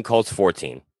 15, Colts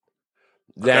 14.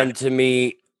 Then to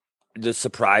me, the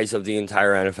surprise of the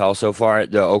entire NFL so far,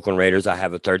 the Oakland Raiders, I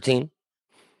have a 13.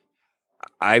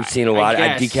 I've seen a lot.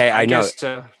 DK, I know.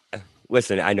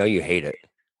 Listen, I know you hate it.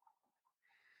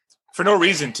 For no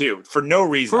reason, too. For no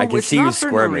reason. I can see you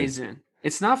squirming.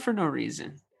 It's not for no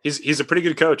reason. He's a pretty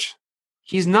good coach.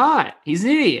 He's not. He's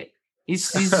an idiot.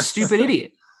 He's a stupid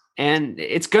idiot. And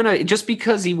it's gonna, just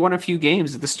because he won a few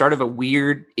games at the start of a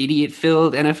weird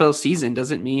idiot-filled NFL season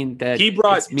doesn't mean that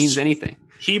it means anything.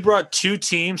 He brought 2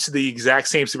 teams to the exact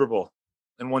same Super Bowl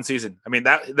in one season. I mean,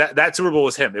 that Super Bowl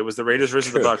was him. It was the Raiders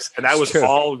versus the Bucs, and that was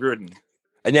all Gruden.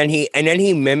 And then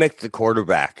he mimicked the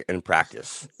quarterback in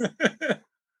practice.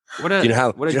 What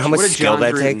a much skill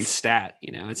that takes? Stat,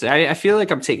 I feel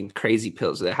like I'm taking crazy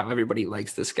pills with how everybody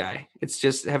likes this guy. It's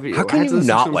just how can you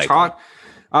not like him?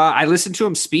 I listened to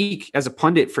him speak as a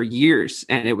pundit for years,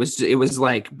 and it was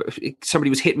like somebody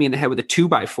was hitting me in the head with a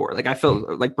 2x4. Like I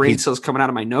felt like brain cells coming out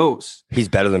of my nose. He's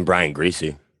better than Brian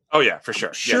Greasy. Oh yeah, for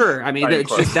sure. Sure. Yeah. I mean,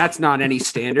 that's not any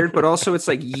standard, but also it's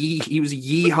like he was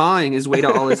yee-hawing his way to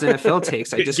all his NFL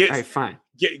takes. Fine.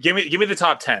 Give me the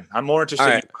top 10. I'm more interested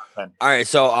in the top 10. All right.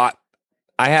 So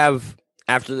I have,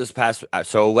 after this past,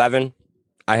 11,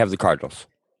 I have the Cardinals.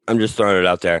 I'm just throwing it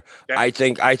out there. Okay.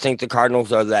 I think the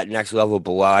Cardinals are that next level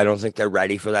below. I don't think they're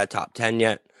ready for that top 10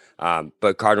 yet.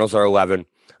 But Cardinals are 11.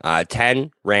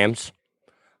 10 Rams.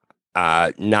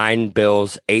 9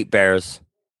 Bills. 8 Bears.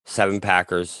 7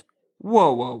 Packers.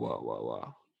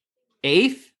 Whoa.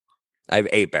 8th? I have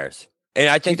 8 Bears. And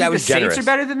I think that was generous. Saints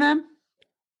are better than them?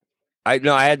 I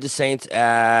had the Saints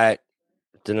at...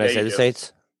 Didn't I say the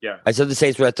Saints? Yeah. I said the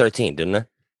Saints were at 13, didn't I?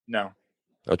 No.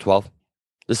 Or 12?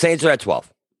 The Saints are at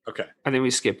 12. Okay. I think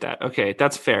we skipped that. Okay,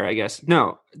 that's fair, I guess.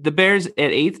 No. The Bears at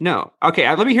 8th? No. Okay,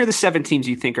 let me hear the 7 teams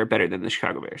you think are better than the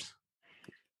Chicago Bears.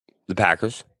 The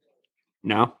Packers.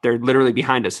 No, they're literally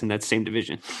behind us in that same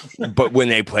division. But when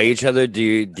they play each other, do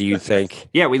you think?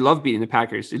 Yeah, we love beating the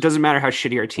Packers. It doesn't matter how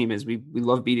shitty our team is. We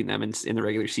love beating them in the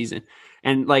regular season.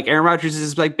 And like Aaron Rodgers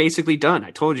is like basically done. I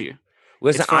told you.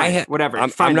 Listen, whatever. I'm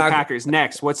the Packers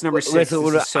next. What's number 6?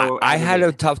 Listen, I had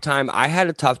a tough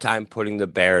time putting the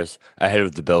Bears ahead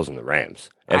of the Bills and the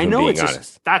Rams. I know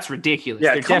that's ridiculous.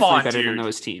 Yeah, they're definitely better than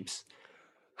those teams.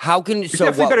 How can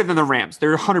definitely better than the Rams?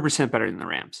 They're 100% better than the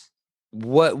Rams.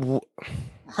 What?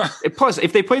 Plus,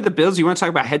 if they play the Bills, you want to talk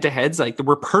about head-to-heads? Like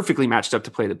we're perfectly matched up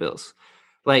to play the Bills.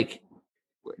 Like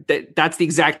that's the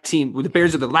exact team. The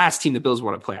Bears are the last team the Bills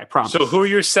want to play. I promise. So, who are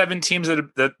your 7 teams that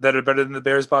are better than the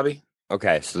Bears, Bobby?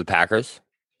 Okay, so the Packers,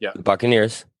 the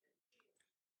Buccaneers.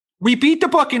 We beat the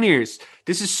Buccaneers.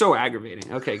 This is so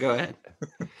aggravating. Okay, go ahead.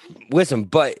 Listen,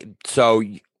 but so.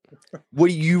 What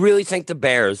do you really think the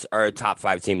Bears are a top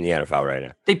 5 team in the NFL right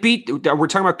now? We're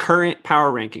talking about current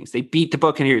power rankings. They beat the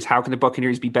Buccaneers. How can the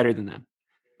Buccaneers be better than them?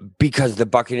 Because the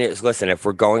Buccaneers, listen, if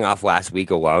we're going off last week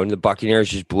alone, the Buccaneers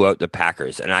just blew out the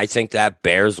Packers. And I think that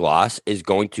Bears loss is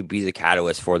going to be the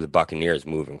catalyst for the Buccaneers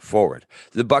moving forward.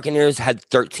 The Buccaneers had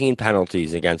 13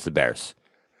 penalties against the Bears.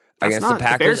 Against the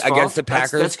Packers.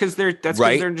 That's because they're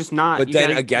just not. But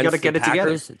then against the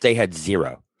Packers, they had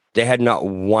 0. They had not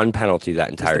 1 penalty that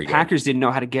entire game. The Packers didn't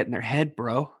know how to get in their head,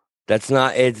 bro. That's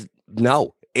not it.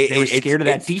 No, they were scared of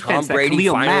that defense. Tom Brady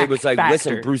finally was like, factor.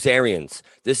 "Listen, Bruce Arians,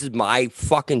 this is my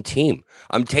fucking team.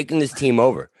 I'm taking this team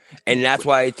over." And that's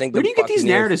why I think. Where do you get these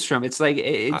narratives from? It's like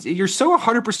you're so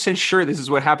 100% sure this is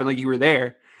what happened. Like you were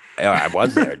there. I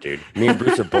was there, dude. Me and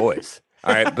Bruce are boys.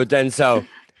 All right, but then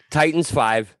Titans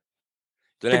 5.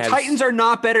 The Titans are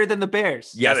not better than the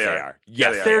Bears. Yes, they are.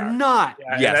 Yes, they're not.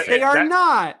 Yes, they are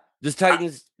not. The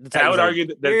Titans. I would argue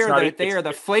that they are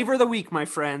the flavor of the week, my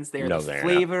friends. They are the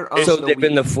flavor of the week. So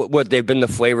they've been the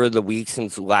flavor of the week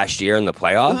since last year in the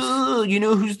playoffs. Oh, you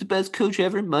know who's the best coach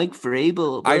ever? Mike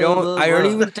Vrabel. I don't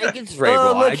even think it's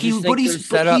Vrabel. Look,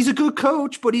 he's a good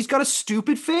coach, but he's got a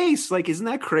stupid face. Like, isn't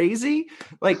that crazy?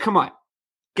 Like, come on,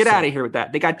 get out of here with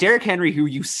that. They got Derrick Henry, who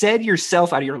you said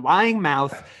yourself out of your lying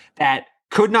mouth that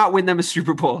could not win them a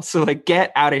Super Bowl. So, like,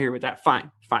 get out of here with that.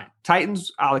 Fine.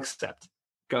 Titans, I'll accept.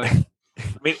 Go ahead. I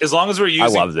mean, as long as we're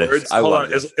using words, as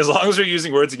long as we're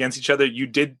using words against each other, you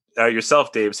did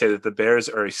yourself, Dave, say that the Bears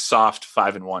are a soft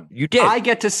 5-1. You did. I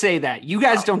get to say that. You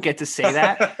guys don't get to say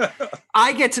that.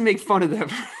 I get to make fun of them.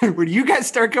 When you guys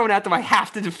start going at them, I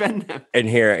have to defend them. In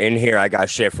here, I got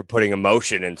shit for putting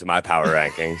emotion into my power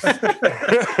rankings.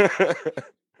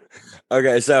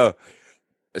 Okay,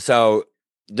 so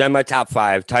then my top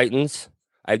 5 Titans.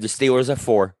 I have the Steelers at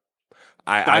 4.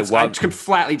 I can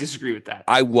flatly disagree with that.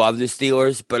 I love the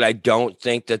Steelers, but I don't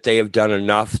think that they have done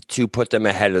enough to put them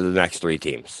ahead of the next 3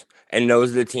 teams. And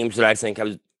those are the teams that I think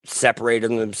have separated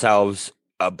themselves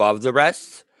above the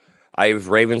rest. I have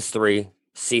Ravens 3,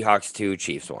 Seahawks 2,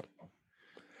 Chiefs 1.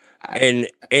 And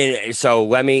so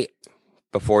let me,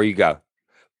 before you go,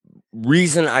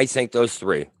 reason I think those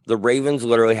 3, the Ravens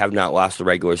literally have not lost a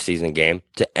regular season game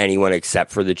to anyone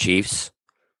except for the Chiefs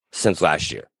since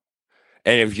last year.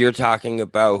 And if you're talking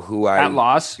about that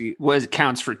loss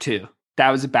counts for 2. That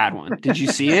was a bad one. Did you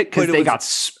see it? Because they got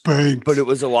spanked. But it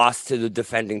was a loss to the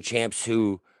defending champs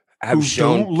who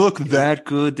shown don't look that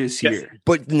good this year.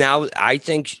 But now I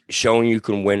think showing you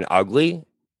can win ugly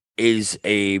is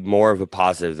a more of a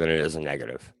positive than it is a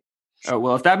negative. Oh,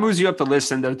 well, if that moves you up the list,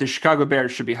 then the Chicago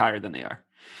Bears should be higher than they are.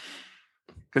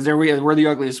 Because we're the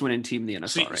ugliest winning team in the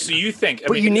NFL right now. So you think...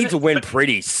 But you need to win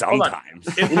pretty sometimes.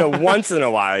 Once in a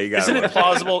while you got. Isn't it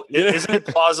plausible? Isn't it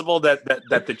plausible that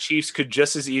the Chiefs could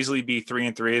just as easily be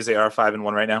 3-3 as they are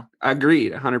 5-1 right now?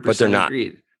 Agreed, 100%. But they're not.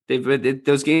 Agreed.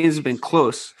 Those games have been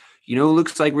close. You know who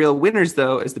looks like real winners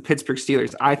though is the Pittsburgh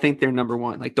Steelers. I think they're number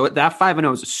one. Like that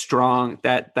 5-0 is a strong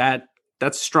that's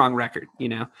a strong record, you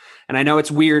know. And I know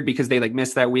it's weird because they like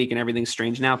missed that week and everything's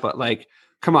strange now, but like,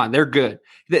 come on, they're good.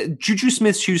 Juju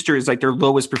Smith-Schuster is like their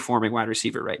lowest performing wide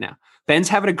receiver right now. Ben's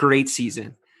having a great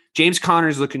season. James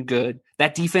Conner's looking good.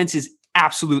 That defense is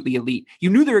absolutely elite. You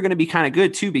knew they were going to be kind of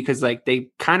good too because like they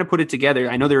kind of put it together.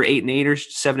 I know they were 8-8 or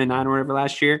 7-9 or whatever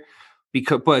last year.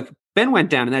 But Ben went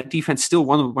down and that defense still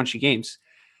won a bunch of games.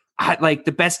 Like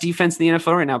the best defense in the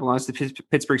NFL right now belongs to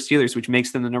Pittsburgh Steelers, which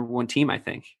makes them the number one team, I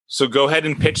think. So go ahead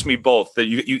and pitch me both. That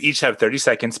you each have 30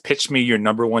 seconds. Pitch me your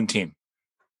number one team.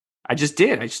 I just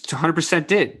did. I just 100%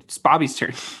 did. It's Bobby's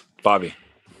turn. Bobby.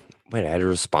 Wait, I had a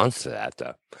response to that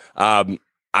though.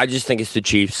 I just think it's the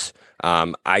Chiefs.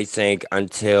 I think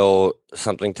until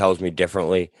something tells me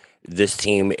differently, this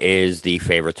team is the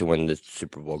favorite to win the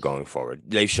Super Bowl going forward.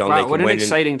 They've shown they can win. What an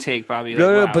exciting take, Bobby.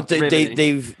 But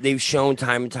they've shown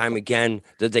time and time again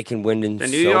that they can win in the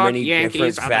so New York many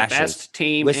Yankees different are fashions. the best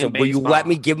team Listen, in will you baseball. let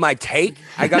me give my take?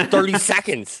 I got 30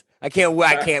 seconds. I can't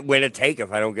win a take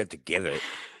if I don't get to give it.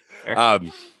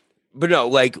 But no,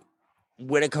 like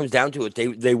when it comes down to it,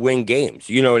 they win games.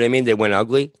 You know what I mean? They win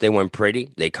ugly, they win pretty,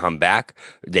 they come back,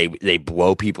 they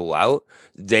blow people out.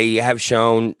 They have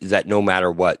shown that no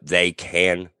matter what, they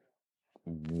can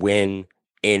win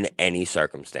in any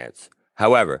circumstance.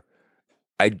 However,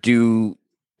 I don't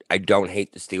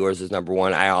hate the Steelers as number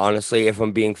one. I honestly, if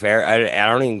I'm being fair, I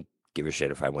don't even give a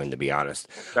shit if I win, to be honest.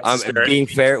 Being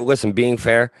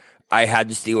fair, I had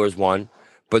the Steelers one.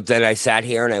 But then I sat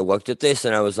here and I looked at this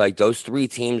and I was like, those three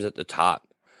teams at the top,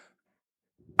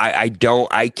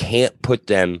 I can't put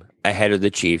them ahead of the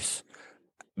Chiefs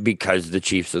because the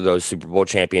Chiefs are those Super Bowl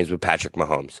champions with Patrick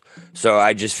Mahomes. So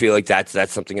I just feel like that's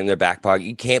something in their back pocket.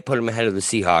 You can't put them ahead of the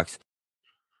Seahawks.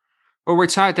 Well, we're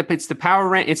talking. It's the power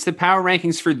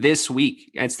rankings for this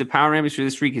week. It's the power rankings for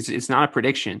this week. It's not a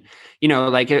prediction. You know,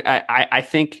 like I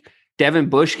think Devin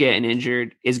Bush getting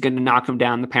injured is going to knock him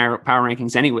down the power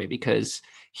rankings anyway because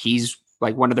he's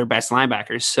like one of their best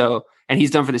linebackers. So, and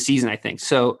he's done for the season, I think.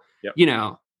 So, You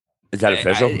know, is that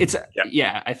official?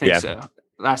 I think so.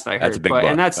 Last I heard, that's a big blow.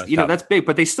 And that's that's big,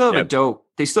 but they still have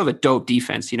a dope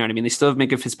defense. You know what I mean? They still have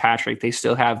Minka Fitzpatrick. They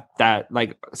still have that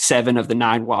like 7 of the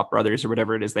 9 Watt brothers or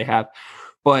whatever it is they have.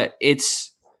 But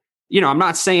it's, I'm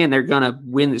not saying they're going to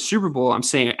win the Super Bowl. I'm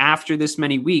saying after this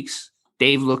many weeks,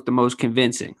 they've looked the most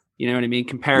convincing. You know what I mean?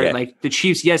 Like the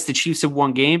Chiefs, yes, the Chiefs have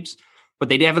won games, but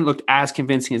they haven't looked as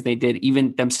convincing as they did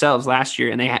even themselves last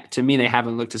year. And to me, they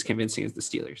haven't looked as convincing as the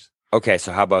Steelers. Okay,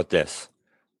 so how about this?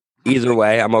 Either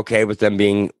way, I'm okay with them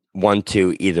being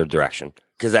 1-2 either direction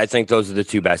because I think those are the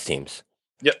two best teams.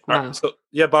 Yep. Wow. Right. So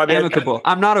Bobby,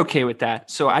 I'm not okay with that.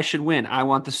 So I should win. I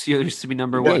want the Steelers to be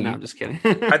number one. No, I'm just kidding.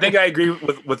 I think I agree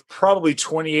with probably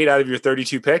 28 out of your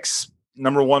 32 picks.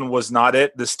 Number one was not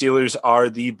it. The Steelers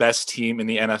are the best team in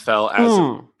the NFL as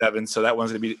of 7. So that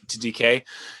one's going to be to DK.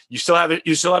 You still have it.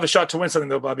 You still have a shot to win something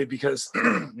though, Bobby, because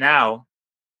now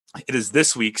it is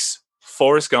this week's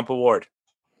Forrest Gump Award.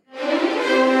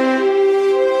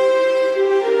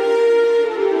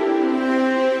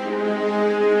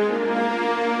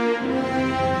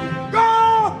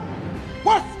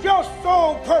 What's your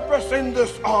sole purpose in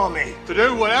this army? To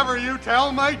do whatever you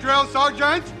tell me, drill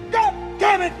sergeant. God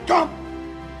damn it, Gump!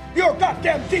 You're a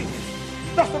goddamn genius.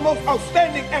 That's the most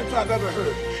outstanding answer I've ever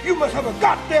heard. You must have a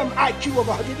goddamn IQ of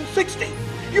 160.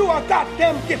 You are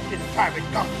goddamn gifted,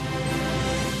 Private Gump.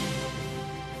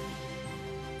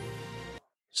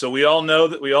 So we all know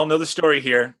the story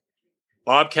here.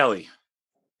 Bob Kelly,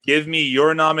 give me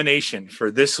your nomination for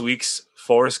this week's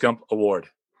Forrest Gump Award.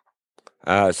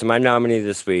 So my nominee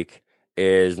this week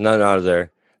is none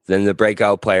other than the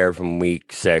breakout player from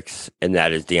week 6, and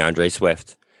that is DeAndre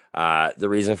Swift. The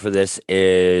reason for this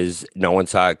is no one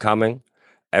saw it coming.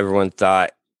 Everyone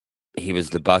thought he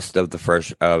was the bust of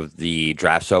the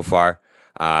draft so far.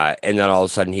 And then all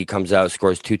of a sudden he comes out,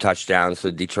 scores 2 touchdowns for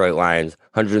the Detroit Lions,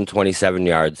 127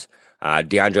 yards.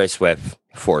 DeAndre Swift,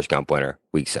 Forrest Gump winner,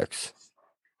 week 6.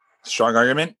 Strong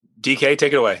argument. DK,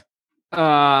 take it away.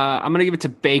 I'm going to give it to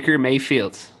Baker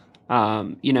Mayfield.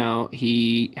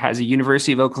 He has a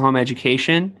University of Oklahoma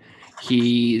education.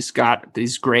 He's got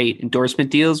these great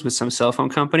endorsement deals with some cell phone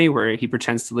company where he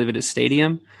pretends to live at his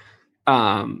stadium.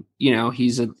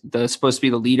 He's supposed to be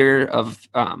the leader of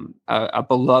a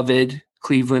beloved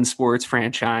Cleveland sports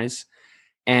franchise.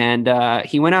 And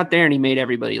he went out there and he made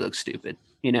everybody look stupid.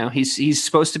 He's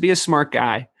supposed to be a smart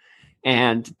guy.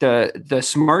 And the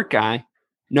smart guy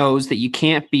knows that you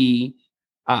can't be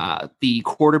the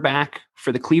quarterback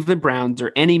for the Cleveland Browns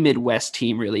or any Midwest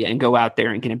team really and go out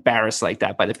there and get embarrassed like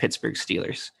that by the Pittsburgh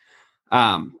Steelers.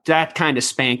 That kind of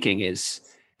spanking is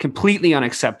completely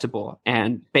unacceptable,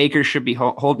 and Baker should be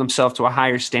hold himself to a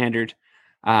higher standard.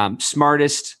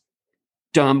 Smartest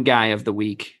dumb guy of the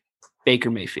week,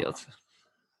 Baker Mayfield.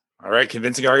 All right,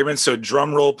 convincing argument. So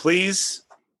drum roll, please.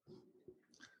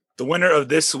 The winner of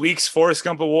this week's Forrest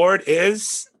Gump Award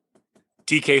is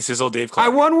DK Sizzle Dave Clark. I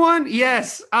won one?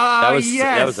 Yes. That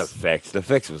yes. was a fix. The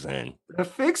fix was in. The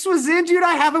fix was in, dude.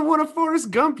 I haven't won a Forrest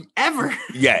Gump ever.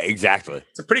 Yeah, exactly.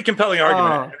 It's a pretty compelling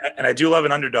argument, and I do love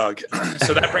an underdog.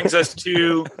 So that brings us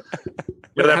to...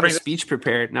 I have a speech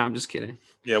prepared. No, I'm just kidding.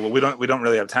 Yeah, well, we don't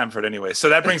really have time for it anyway. So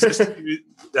that brings us to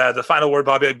the final word,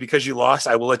 Bobby. Because you lost,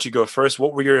 I will let you go first.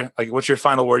 What's your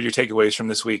final word, your takeaways from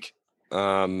this week?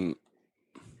 Fire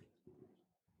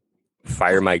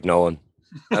Mike Nolan.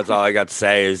 That's all I got to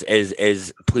say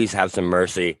is please have some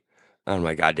mercy on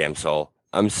my goddamn soul.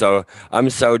 I'm so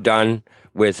done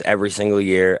with every single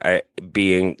year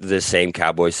being the same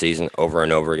Cowboys season over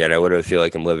and over again. I literally feel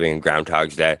like I'm living in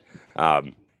Groundhog's Day.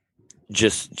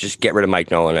 Just get rid of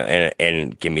Mike Nolan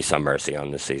and give me some mercy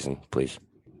on this season, please.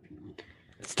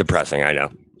 It's depressing, I know.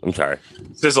 I'm sorry.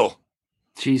 Sizzle.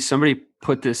 Geez, somebody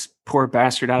put this poor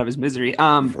bastard out of his misery.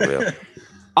 For real.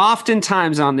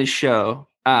 Oftentimes on this show,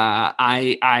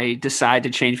 I decide to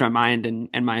change my mind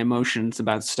and my emotions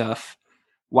about stuff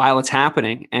while it's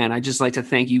happening. And I just like to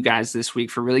thank you guys this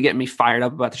week for really getting me fired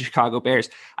up about the Chicago Bears.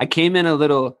 I came in a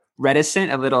little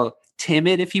reticent, a little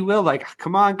timid, if you will, like,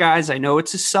 come on, guys, I know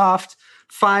it's a soft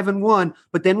 5-1,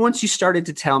 but then once you started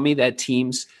to tell me that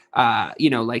teams,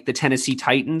 like the Tennessee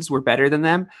Titans were better than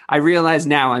them, I realize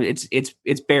now it's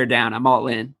bear down. I'm all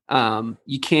in.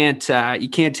 You can't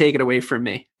take it away from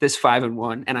me, this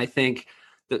 5-1. And I think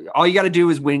all you got to do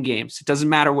is win games. It doesn't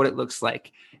matter what it looks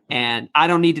like. And I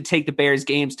don't need to take the Bears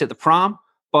games to the prom,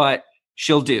 but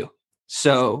she'll do.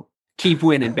 So keep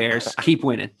winning, Bears. Keep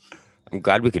winning. I'm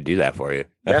glad we could do that for you.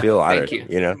 Yeah, I feel honored. thank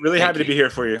you. Really happy to be here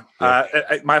for you.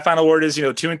 My final word is,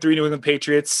 2-3 New England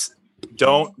Patriots.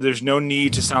 There's no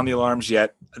need to sound the alarms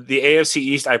yet. The AFC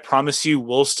East, I promise you,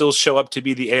 will still show up to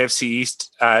be the AFC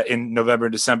East in November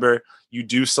and December. You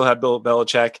do still have Bill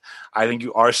Belichick. I think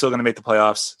you are still going to make the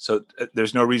playoffs. So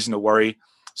there's no reason to worry.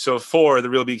 So for the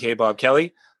real BK, Bob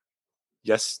Kelly.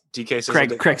 Yes, DK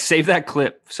says Craig, save that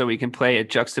clip so we can play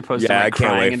it juxtaposed to like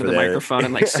crying into the microphone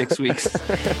in like 6 weeks.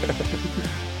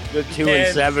 The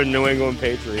 2-7 New England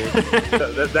Patriots.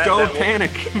 Go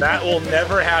Panic. That will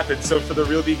never happen. So for the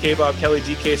real BK, Bob Kelly,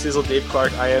 DK Sizzle, Dave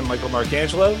Clark, I am Michael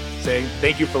Marcangelo saying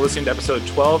thank you for listening to episode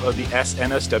 12 of the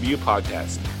SNSW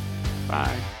podcast.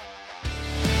 Bye.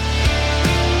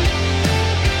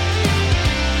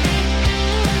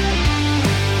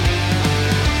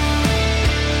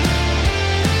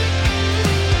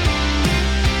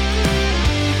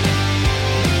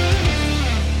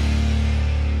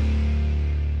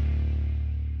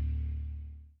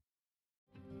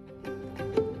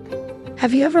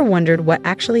 Have you ever wondered what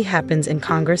actually happens in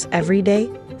Congress every day?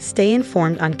 Stay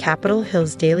informed on Capitol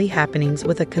Hill's daily happenings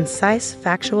with a concise,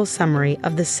 factual summary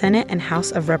of the Senate and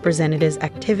House of Representatives'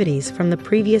 activities from the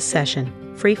previous session,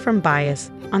 free from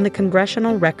bias, on the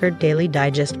Congressional Record Daily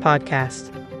Digest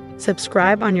podcast.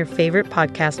 Subscribe on your favorite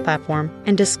podcast platform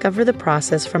and discover the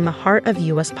process from the heart of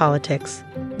U.S. politics.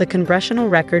 The Congressional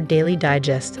Record Daily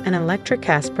Digest, an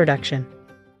Electricast production.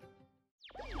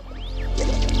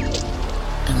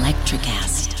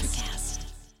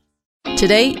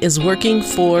 Today is working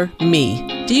for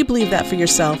me. Do you believe that for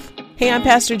yourself? Hey, I'm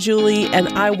Pastor Julie, and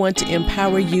I want to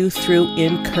empower you through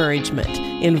encouragement.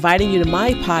 Inviting you to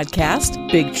my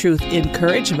podcast, Big Truth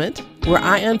Encouragement, where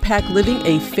I unpack living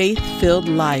a faith-filled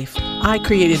life. I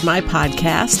created my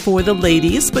podcast for the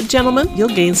ladies, but gentlemen, you'll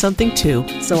gain something too.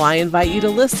 So I invite you to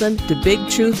listen to Big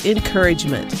Truth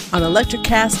Encouragement on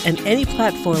Electricast and any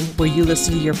platform where you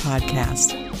listen to your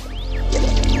podcast.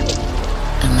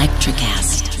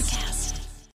 Electricast.